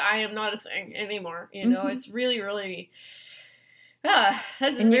sure that I am not a thing anymore. It's really, really...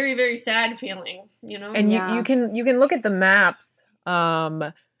 that's a very, very sad feeling, And you can look at the maps,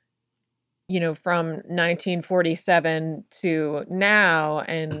 from 1947 to now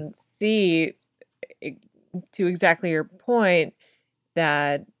and see, to exactly your point,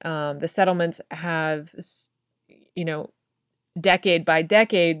 that the settlements have, decade by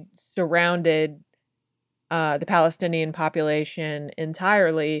decade surrounded the Palestinian population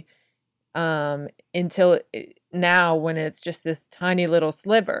entirely, until now, when it's just this tiny little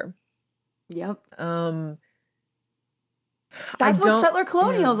sliver. Yep. That's what settler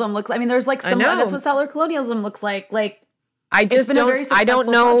colonialism looks like. I mean, there's like that's what settler colonialism looks like. Like, I just it's been a very successful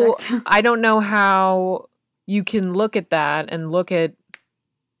project. I don't know how you can look at that and look at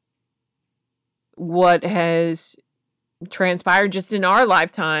what has transpired just in our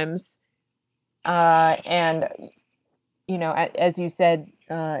lifetimes, and as you said,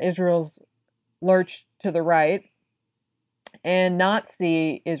 Israel's lurched to the right, and not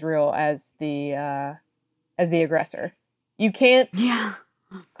see Israel as the aggressor. You can't. Yeah.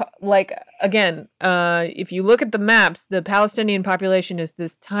 Like, again, if you look at the maps, the Palestinian population is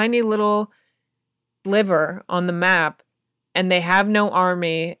this tiny little sliver on the map, and they have no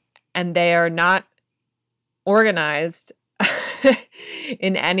army, and they are not organized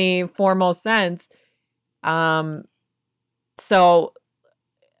in any formal sense. So,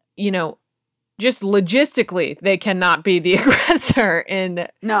 just logistically, they cannot be the aggressor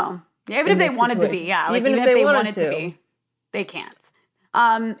No. Even if they wanted to be, yeah. Like, even if they wanted to be, they can't.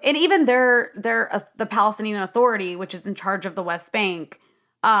 And even the Palestinian Authority, which is in charge of the West Bank,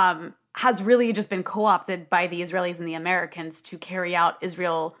 has really just been co-opted by the Israelis and the Americans to carry out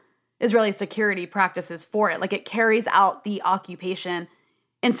Israeli security practices for it. Like, it carries out the occupation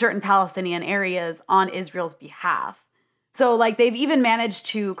in certain Palestinian areas on Israel's behalf. So, like, they've even managed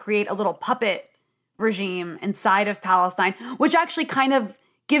to create a little puppet regime inside of Palestine, which actually kind of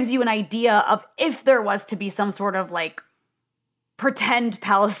gives you an idea of if there was to be some sort of, like, pretend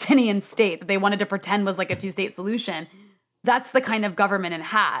Palestinian state that they wanted to pretend was like a two-state solution. That's the kind of government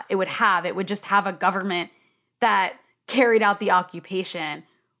it would have. It would just have a government that carried out the occupation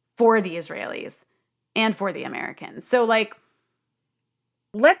for the Israelis and for the Americans. So, like,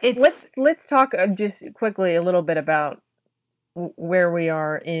 let's talk just quickly a little bit about where we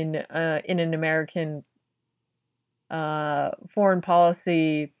are in an American foreign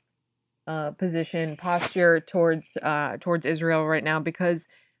policy posture towards Israel right now, because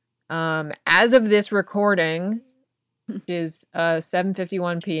as of this recording, which is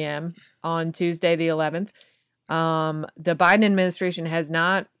 7:51 p.m. on Tuesday the 11th, the Biden administration has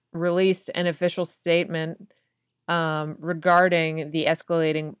not released an official statement regarding the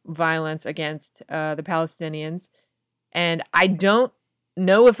escalating violence against the Palestinians, and I don't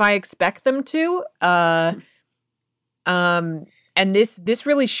know if I expect them to. And this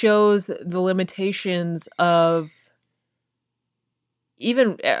really shows the limitations of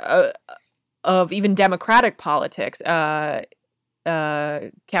even democratic politics,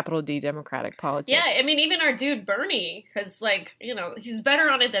 capital D democratic politics. Yeah, I mean, even our dude Bernie has, like, he's better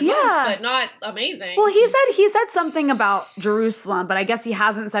on it than most, but not amazing. Well, he said something about Jerusalem, but I guess he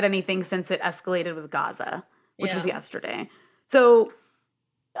hasn't said anything since it escalated with Gaza, which was yesterday. So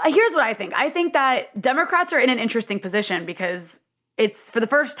here's what I think. I think that Democrats are in an interesting position because it's, for the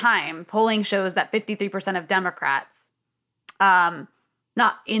first time, polling shows that 53% of Democrats, not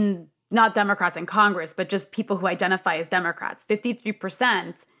Democrats in Congress, but just people who identify as Democrats,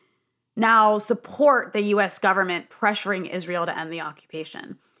 53% now support the U.S. government pressuring Israel to end the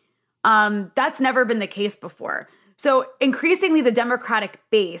occupation. That's never been the case before. So increasingly, the Democratic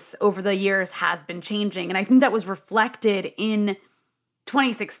base over the years has been changing. And I think that was reflected in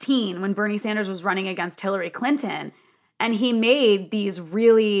 2016 when Bernie Sanders was running against Hillary Clinton. And he made these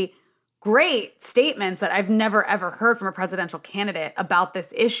really great statements that I've never, ever heard from a presidential candidate about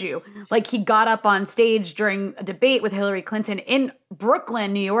this issue. Like, he got up on stage during a debate with Hillary Clinton in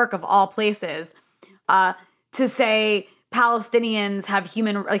Brooklyn, New York, of all places, to say Palestinians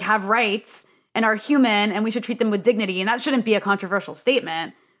have rights and are human, and we should treat them with dignity. And that shouldn't be a controversial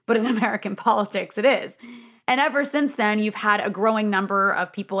statement, but in American politics, it is. And ever since then, you've had a growing number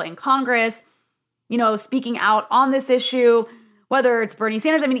of people in Congress, speaking out on this issue, whether it's Bernie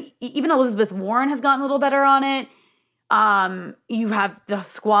Sanders. I mean, even Elizabeth Warren has gotten a little better on it. You have the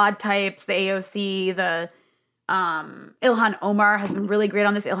squad types, the AOC, the Ilhan Omar has been really great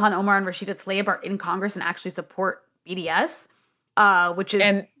on this. Ilhan Omar and Rashida Tlaib are in Congress and actually support BDS. Which is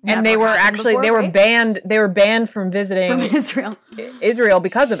and they were actually before, right? banned from visiting from Israel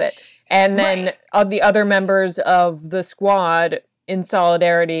because of it. And then the other members of the squad in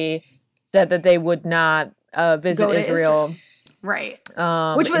solidarity said that they would not visit Israel. Right.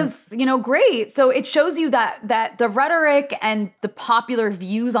 Which was, great. So it shows you that the rhetoric and the popular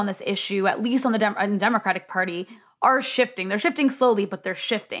views on this issue, at least on the Democratic Party, are shifting. They're shifting slowly, but they're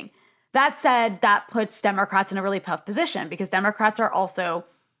shifting. That said, that puts Democrats in a really tough position because Democrats are also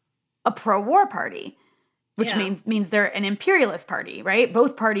a pro-war party, which means they're an imperialist party, right?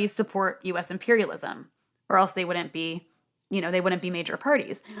 Both parties support U.S. imperialism, or else they wouldn't be, they wouldn't be major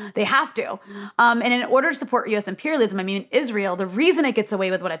parties. They have to. And in order to support U.S. imperialism, Israel, the reason it gets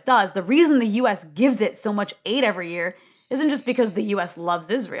away with what it does, the reason the U.S. gives it so much aid every year isn't just because the U.S. loves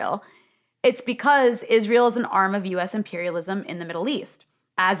Israel. It's because Israel is an arm of U.S. imperialism in the Middle East,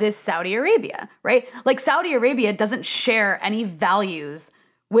 as is Saudi Arabia, right? Like, Saudi Arabia doesn't share any values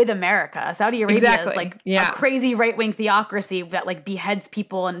with America. Saudi Arabia is a crazy right-wing theocracy that beheads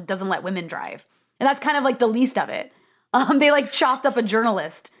people and doesn't let women drive. And that's kind of the least of it. They chopped up a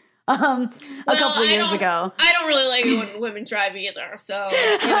journalist a couple of years ago. I don't really like it when women drive either. So,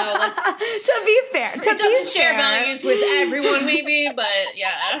 let's to be fair, it doesn't share values with everyone, maybe, but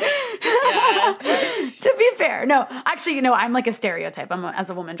yeah. To be fair, no, actually, I'm a stereotype. As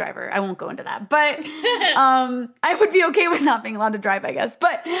a woman driver, I won't go into that, but I would be okay with not being allowed to drive, I guess.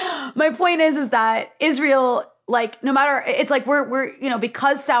 But my point is that Israel, no matter, it's we're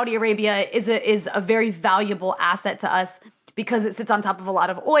because Saudi Arabia is a very valuable asset to us, because it sits on top of a lot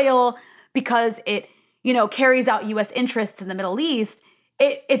of oil, because it, carries out U.S. interests in the Middle East,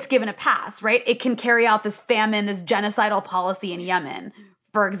 it's given a pass, right? It can carry out this famine, this genocidal policy in Yemen,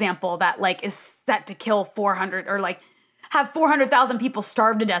 for example, that is set to kill 400 or have 400,000 people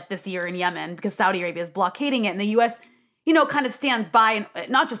starve to death this year in Yemen because Saudi Arabia is blockading it. And the U.S., kind of stands by, and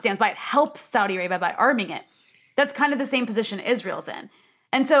not just stands by, it helps Saudi Arabia by arming it. That's kind of the same position Israel's in.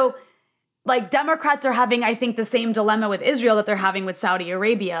 And so, Democrats are having, I think, the same dilemma with Israel that they're having with Saudi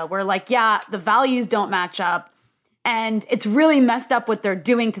Arabia, where the values don't match up and it's really messed up what they're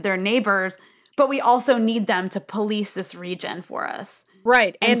doing to their neighbors, but we also need them to police this region for us.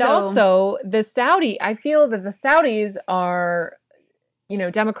 Right. And so, also I feel that the Saudis are,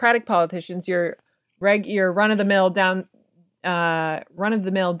 Democratic politicians, your run-of-the-mill down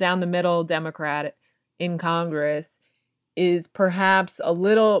the middle Democrat in Congress is perhaps a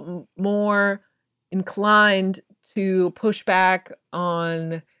little more inclined to push back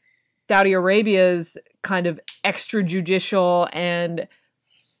on Saudi Arabia's kind of extrajudicial and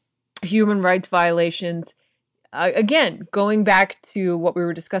human rights violations. Again, going back to what we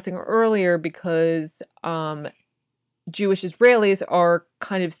were discussing earlier, because Jewish Israelis are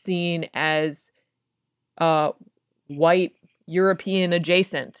kind of seen as white European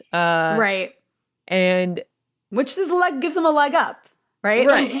adjacent. Right. And which gives them a leg up, right?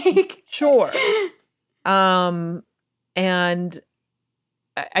 Right. Sure. And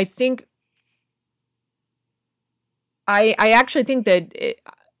I think I actually think that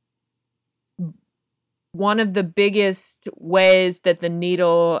one of the biggest ways that the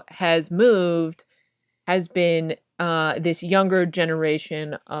needle has moved has been this younger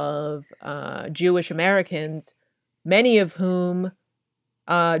generation of Jewish Americans, many of whom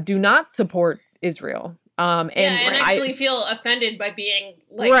do not support Israel. And actually feel offended by being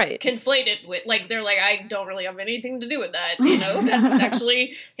conflated with they're I don't really have anything to do with that. That's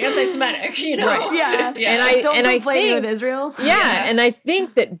actually anti-Semitic. Right. Yeah. Yeah. And don't conflate me with Israel. Yeah, and I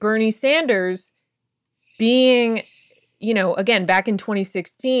think that Bernie Sanders, being, again back in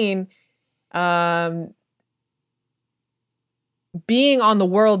 2016, being on the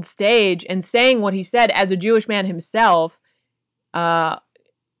world stage and saying what he said as a Jewish man himself,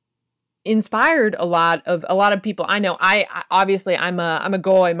 inspired a lot of people I know. Obviously I'm a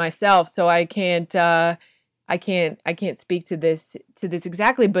goy myself, so I can't speak to this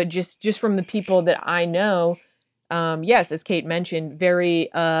exactly, but just from the people that I know, yes, as Kate mentioned, very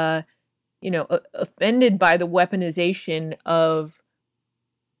offended by the weaponization of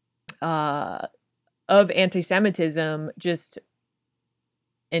anti-Semitism, just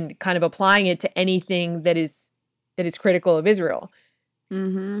and kind of applying it to anything that is critical of Israel.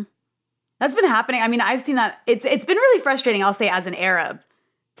 Mm-hmm. That's been happening. I mean, I've seen that. It's been really frustrating, I'll say, as an Arab,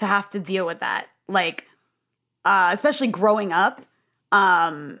 to have to deal with that. Like, especially growing up.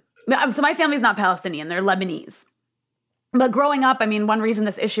 So my family's not Palestinian, they're Lebanese. But growing up, I mean, one reason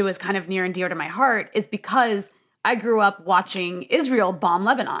this issue is kind of near and dear to my heart is because I grew up watching Israel bomb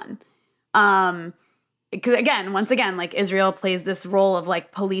Lebanon. Because once again, like, Israel plays this role of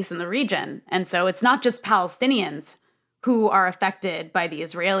like police in the region. And so it's not just Palestinians who are affected by the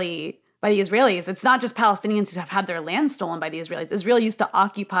Israelis. It's not just Palestinians who have had their land stolen by the Israelis. Israel used to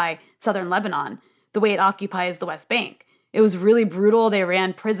occupy southern Lebanon the way it occupies the West Bank. It was really brutal. They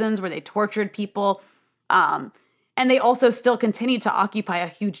ran prisons where they tortured people. And they also still continue to occupy a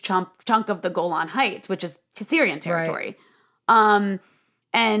huge chunk of the Golan Heights, which is Syrian territory. Right.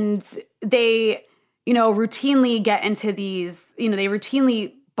 And they, routinely get into these, they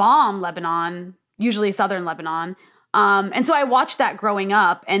routinely bomb Lebanon, usually southern Lebanon. And so I watched that growing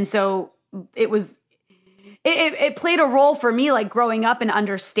up. And so it played a role for me, like, growing up and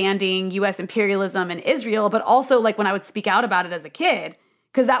understanding U.S. imperialism in Israel, but also like when I would speak out about it as a kid,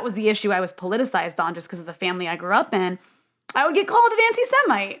 because that was the issue I was politicized on just because of the family I grew up in, I would get called an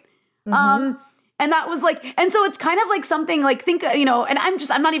anti-Semite. Mm-hmm. And that was like, and so it's kind of like something like, think, and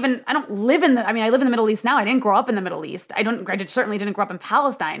I don't live in I live in the Middle East now. I didn't grow up in the Middle East. I certainly didn't grow up in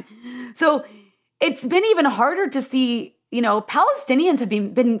Palestine. So it's been even harder to see, Palestinians have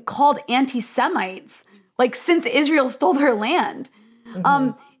been called anti-Semites, like, since Israel stole their land.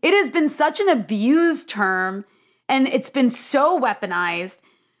 Mm-hmm. It has been such an abused term, and it's been so weaponized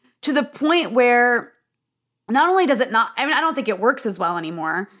to the point where not only does it not, I don't think it works as well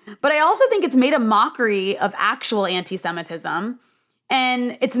anymore, but I also think it's made a mockery of actual anti-Semitism,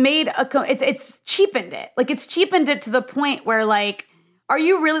 and it's cheapened it. Like, it's cheapened it to the point where, like, are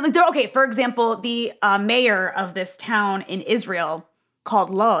you really, like, okay, for example, the mayor of this town in Israel called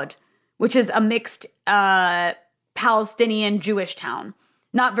Lod, which is a mixed Palestinian Jewish town.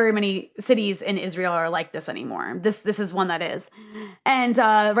 Not very many cities in Israel are like this anymore. This is one that is. And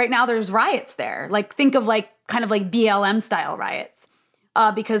right now there's riots there. Like, think of like kind of like BLM style riots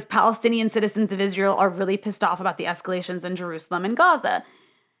because Palestinian citizens of Israel are really pissed off about the escalations in Jerusalem and Gaza.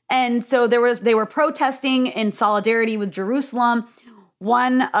 And so they were protesting in solidarity with Jerusalem.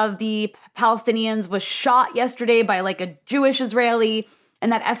 One of the Palestinians was shot yesterday by like a Jewish Israeli,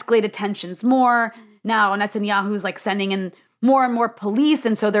 and that escalated tensions more. Now Netanyahu's like sending in more and more police,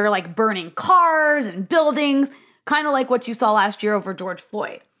 and so they're like burning cars and buildings, kind of like what you saw last year over George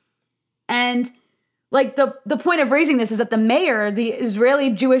Floyd. And like the point of raising this is that the mayor, the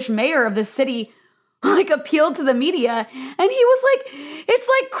Israeli Jewish mayor of the city, like appealed to the media, and he was like, it's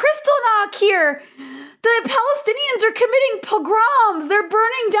like Kristallnacht here. The Palestinians are committing pogroms. They're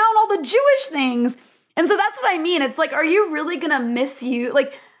burning down all the Jewish things. And so that's what I mean. It's like, are you really going to misuse,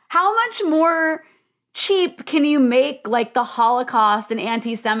 like, how much more cheap can you make like the Holocaust and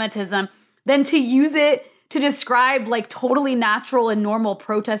anti-Semitism than to use it to describe like totally natural and normal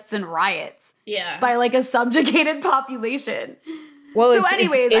protests and riots by like a subjugated population? Well, so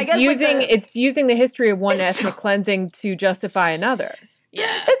anyways, I guess it's using the history of one ethnic cleansing to justify another.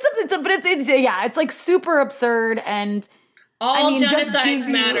 Yeah, it's like super absurd, and all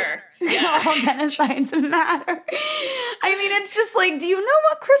genocides matter. Yeah. All genocides matter. I mean, it's just like, do you know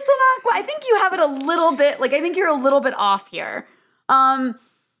what Kristallnacht? Well, I think you have it a little bit, like, I think you're a little bit off here.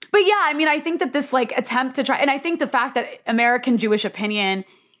 But yeah, I mean, I think that this like attempt to try, and I think the fact that American Jewish opinion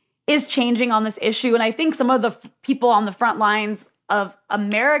is changing on this issue, and I think some of the people on the front lines of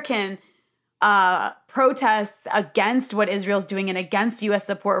American protests against what Israel's doing and against U.S.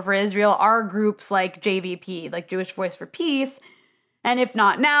 support for Israel are groups like JVP, like Jewish Voice for Peace, and If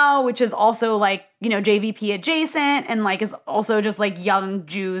Not Now, which is also like, JVP adjacent, and like is also just like young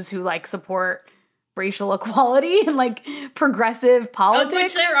Jews who like support racial equality and like progressive politics. Of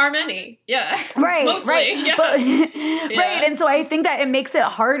which there are many. Yeah. Right. Mostly. Right. Yeah. But, right. And so I think that it makes it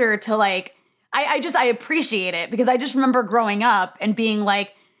harder to like, I appreciate it because I just remember growing up and being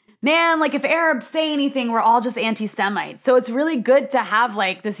like, man, like if Arabs say anything, we're all just anti-Semites. So it's really good to have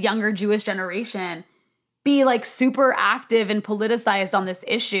like this younger Jewish generation be like super active and politicized on this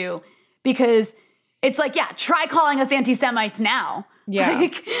issue because, it's like, yeah, try calling us anti-Semites now. Yeah.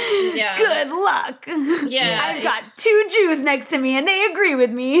 Like, Yeah. good luck. Yeah. I've got 2 Jews next to me and they agree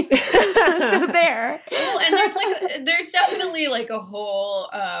with me. So there. Well, and there's definitely like a whole,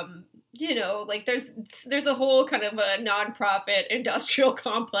 you know, like there's a whole kind of a nonprofit industrial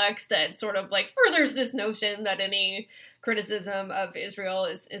complex that sort of like furthers this notion that any criticism of Israel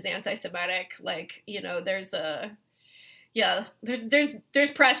is anti-Semitic. Like, you know, there's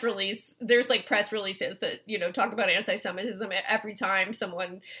press release. There's like press releases that, you know, talk about anti-Semitism every time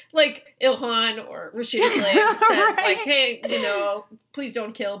someone like Ilhan or Rashida Tlaib says like, hey, you know, please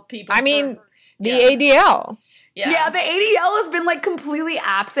don't kill people. I mean, the ADL. Yeah, the ADL has been like completely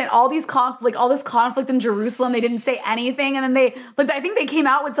absent. All this conflict in Jerusalem, they didn't say anything, and then I think they came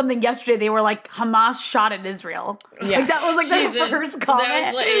out with something yesterday. They were like, Hamas shot at Israel. Yeah. Like that was like their first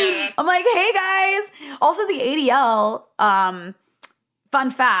comment. I'm like, hey guys. Also, the ADL,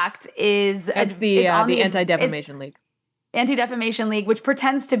 fun fact is It's the Anti-Defamation League. Anti-Defamation League, which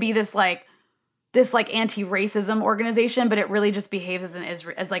pretends to be this anti-racism organization, but it really just behaves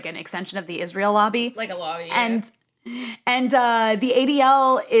as like an extension of the Israel lobby. Like a lobby. Yeah. And the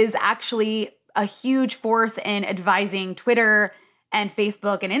ADL is actually a huge force in advising Twitter and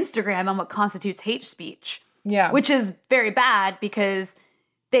Facebook and Instagram on what constitutes hate speech. Yeah. Which is very bad because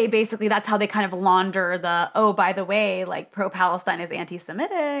that's how they kind of launder by the way, like pro-Palestine is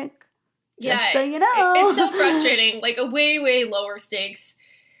anti-Semitic. Yeah. Just so you know. It's so frustrating. Like a way, way lower stakes.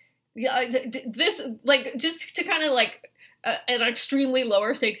 Yeah, this, like, just to kind of, like, an extremely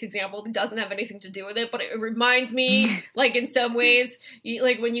lower stakes example that doesn't have anything to do with it, but it reminds me, like, in some ways,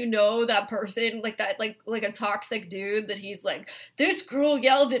 like, when you know that person, like, that, like a toxic dude that he's like, this girl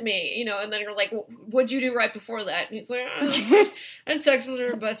yelled at me, you know, and then you're like, well, what'd you do right before that? And he's like, I had sex with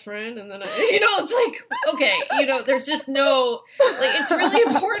her best friend, and then you know, it's like, okay, you know, there's just no, like, it's really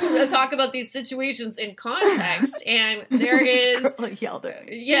important to talk about these situations in context, and there is, this girl yelled at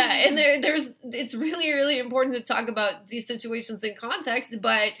me. yeah, and it's really, really important to talk about these situations in context,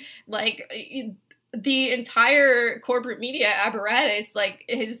 but like the entire corporate media apparatus like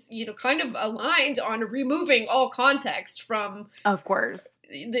is, you know, kind of aligned on removing all context from, of course,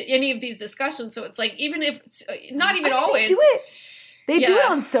 any of these discussions. So it's like, even if it's not even always they do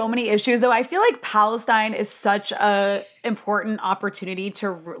it on so many issues, though. I feel like Palestine is such a important opportunity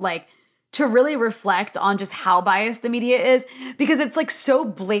to really reflect on just how biased the media is, because it's like so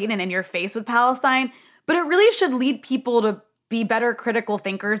blatant and in your face with Palestine. But it really should lead people to be better critical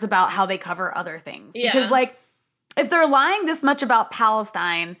thinkers about how they cover other things. Yeah. Because, like, if they're lying this much about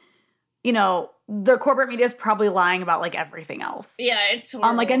Palestine, you know, the corporate media is probably lying about, like, everything else. Yeah, it's horrible.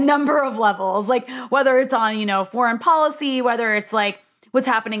 On, like, a number of levels. Like, whether it's on, you know, foreign policy, whether it's, like, what's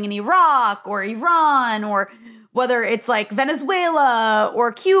happening in Iraq or Iran, or whether it's, like, Venezuela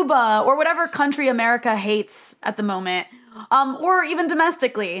or Cuba or whatever country America hates at the moment, or even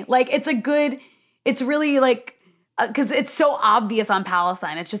domestically. Like, it's really like, because it's so obvious on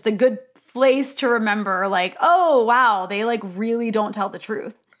Palestine. It's just a good place to remember, like, oh, wow, they like really don't tell the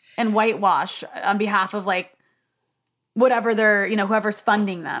truth and whitewash on behalf of like whatever they're, you know, whoever's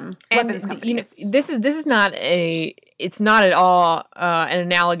funding them. Weapons companies. You know, this is not it's not at all an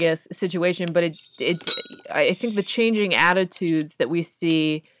analogous situation, but I think the changing attitudes that we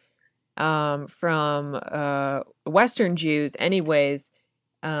see from Western Jews anyways,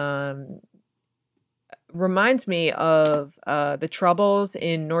 reminds me of the Troubles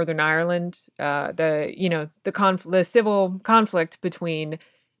in Northern Ireland, the civil conflict between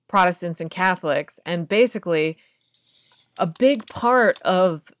Protestants and Catholics, and basically a big part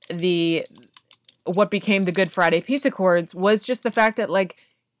of what became the Good Friday Peace Accords was just the fact that like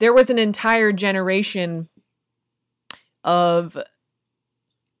there was an entire generation of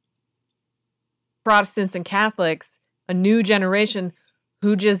Protestants and Catholics, a new generation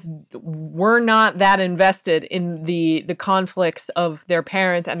who just were not that invested in the conflicts of their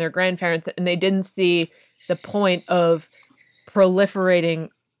parents and their grandparents, and they didn't see the point of proliferating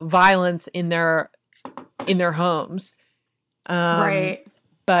violence in their homes. Right.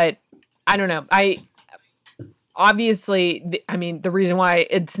 But I don't know. The reason why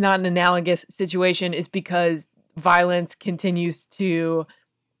it's not an analogous situation is because violence continues to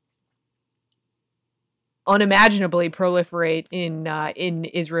unimaginably proliferate in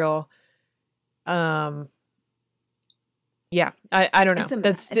Israel. I don't know.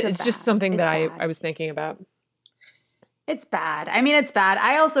 It's just something that I was thinking about. It's bad. I mean, it's bad.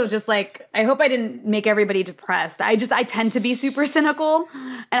 I also just like, I hope I didn't make everybody depressed. I tend to be super cynical,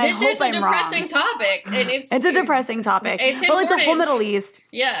 and this I hope is a I'm depressing wrong. topic, and it's a depressing topic. It's but like the whole important. Middle East,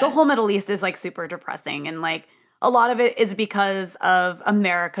 Yeah. the whole Middle East is like super depressing, and like a lot of it is because of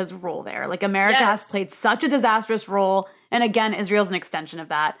America's role there. Like, America has played such a disastrous role. And again, Israel's an extension of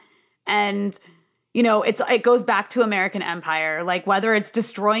that. And, you know, it goes back to American empire. Like, whether it's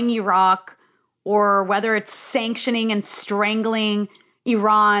destroying Iraq or whether it's sanctioning and strangling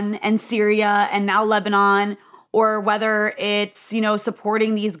Iran and Syria and now Lebanon, or whether it's, you know,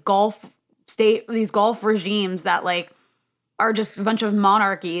 supporting these Gulf regimes that, like, are just a bunch of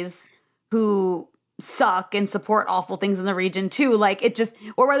monarchies who suck and support awful things in the region too. Like, it just,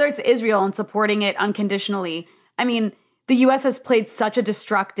 or whether it's Israel and supporting it unconditionally. I mean, the US has played such a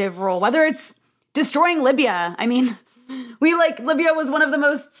destructive role, whether it's destroying Libya. I mean, Libya was one of the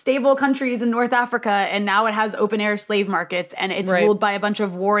most stable countries in North Africa, and now it has open air slave markets and it's ruled by a bunch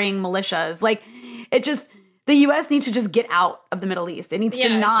of warring militias. Like, it just, the US needs to just get out of the Middle East. It needs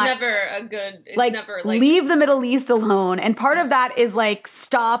to not, it's never a good, it's like, never like, leave the Middle East alone. And part of that is, like,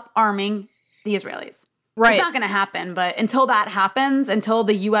 stop arming the Israelis. Right. It's not going to happen. But until that happens, until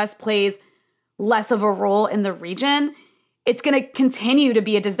the US plays less of a role in the region, it's going to continue to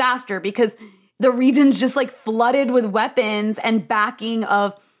be a disaster, because the region's just, like, flooded with weapons and backing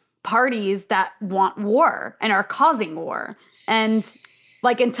of parties that want war and are causing war. And,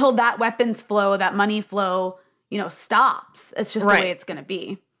 like, until that weapons flow, that money flow, you know, stops, it's just the way it's going to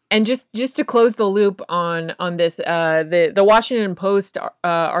be. And just to close the loop on this, the Washington Post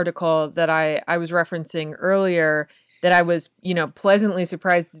article that I was referencing earlier, that I was, you know, pleasantly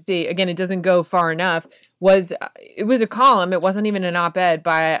surprised to see. Again, it doesn't go far enough. It was a column. It wasn't even an op-ed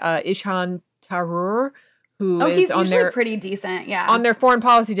by Ishan Tarur, who is he's on usually their pretty decent, on their foreign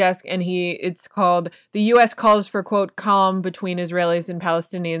policy desk, and it's called "The U.S. Calls for quote calm between Israelis and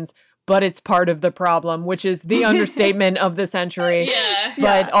Palestinians, but it's part of the problem," which is the understatement of the century.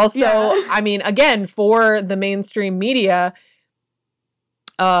 But also, I mean, again, for the mainstream media,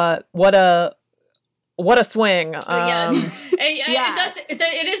 what a swing.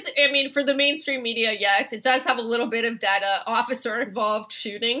 It is. I mean, for the mainstream media, yes, it does have a little bit of that officer-involved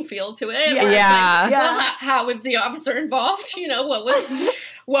shooting feel to it. Well, how was the officer involved? You know, what was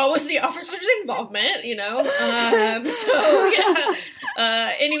the officer's involvement? You know,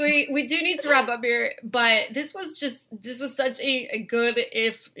 anyway, we do need to wrap up here, but this was such a good,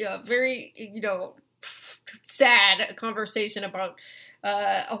 if very, you know, sad conversation about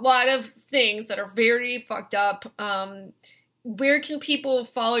a lot of things that are very fucked up. Where can people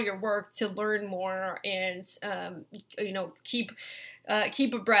follow your work to learn more and, you know, keep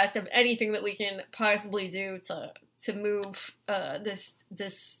abreast of anything that we can possibly do to move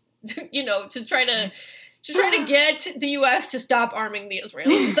this, you know, to try to get the U.S. to stop arming the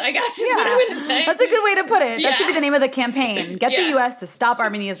Israelis, I guess is what I'm going to say. That's a good way to put it. That should be the name of the campaign. Get the U.S. to stop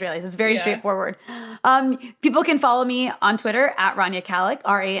arming the Israelis. It's very straightforward. People can follow me on Twitter at Rania Khalek,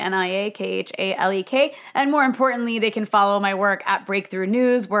 RaniaKhalek. And more importantly, they can follow my work at Breakthrough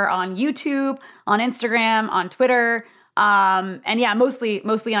News. We're on YouTube, on Instagram, on Twitter. And mostly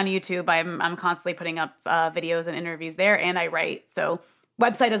on YouTube. I'm constantly putting up videos and interviews there, and I write. So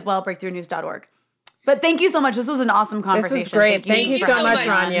website as well, breakthroughnews.org. But thank you so much. This was an awesome conversation. This was great. Thank you so much,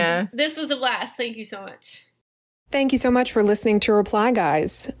 Rania. This was a blast. Thank you so much. Thank you so much for listening to Reply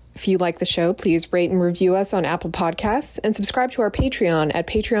Guys. If you like the show, please rate and review us on Apple Podcasts and subscribe to our Patreon at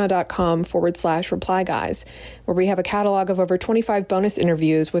patreon.com/Reply Guys, where we have a catalog of over 25 bonus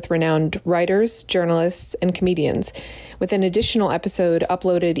interviews with renowned writers, journalists, and comedians, with an additional episode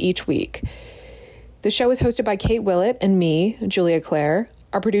uploaded each week. The show is hosted by Kate Willett and me, Julia Claire.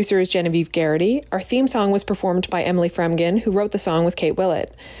 Our producer is Genevieve Garrity. Our theme song was performed by Emily Fremgen, who wrote the song with Kate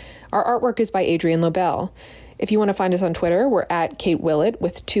Willett. Our artwork is by Adrian Lobel. If you want to find us on Twitter, we're at Kate Willett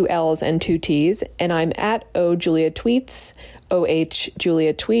with 2 L's and 2 T's, and I'm at OJuliaTweets,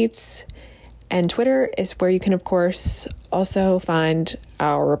 OHJuliaTweets. And Twitter is where you can, of course, also find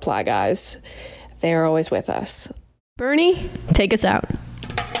our Reply Guys. They are always with us. Bernie, take us out.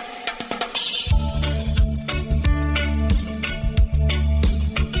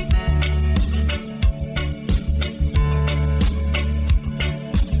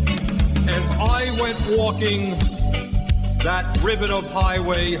 Walking that ribbon of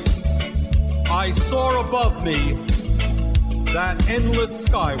highway, I saw above me that endless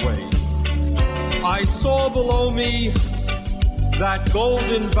skyway. I saw below me that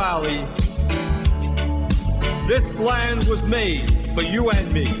golden valley. This land was made for you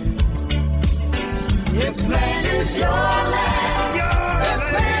and me. This land is yours.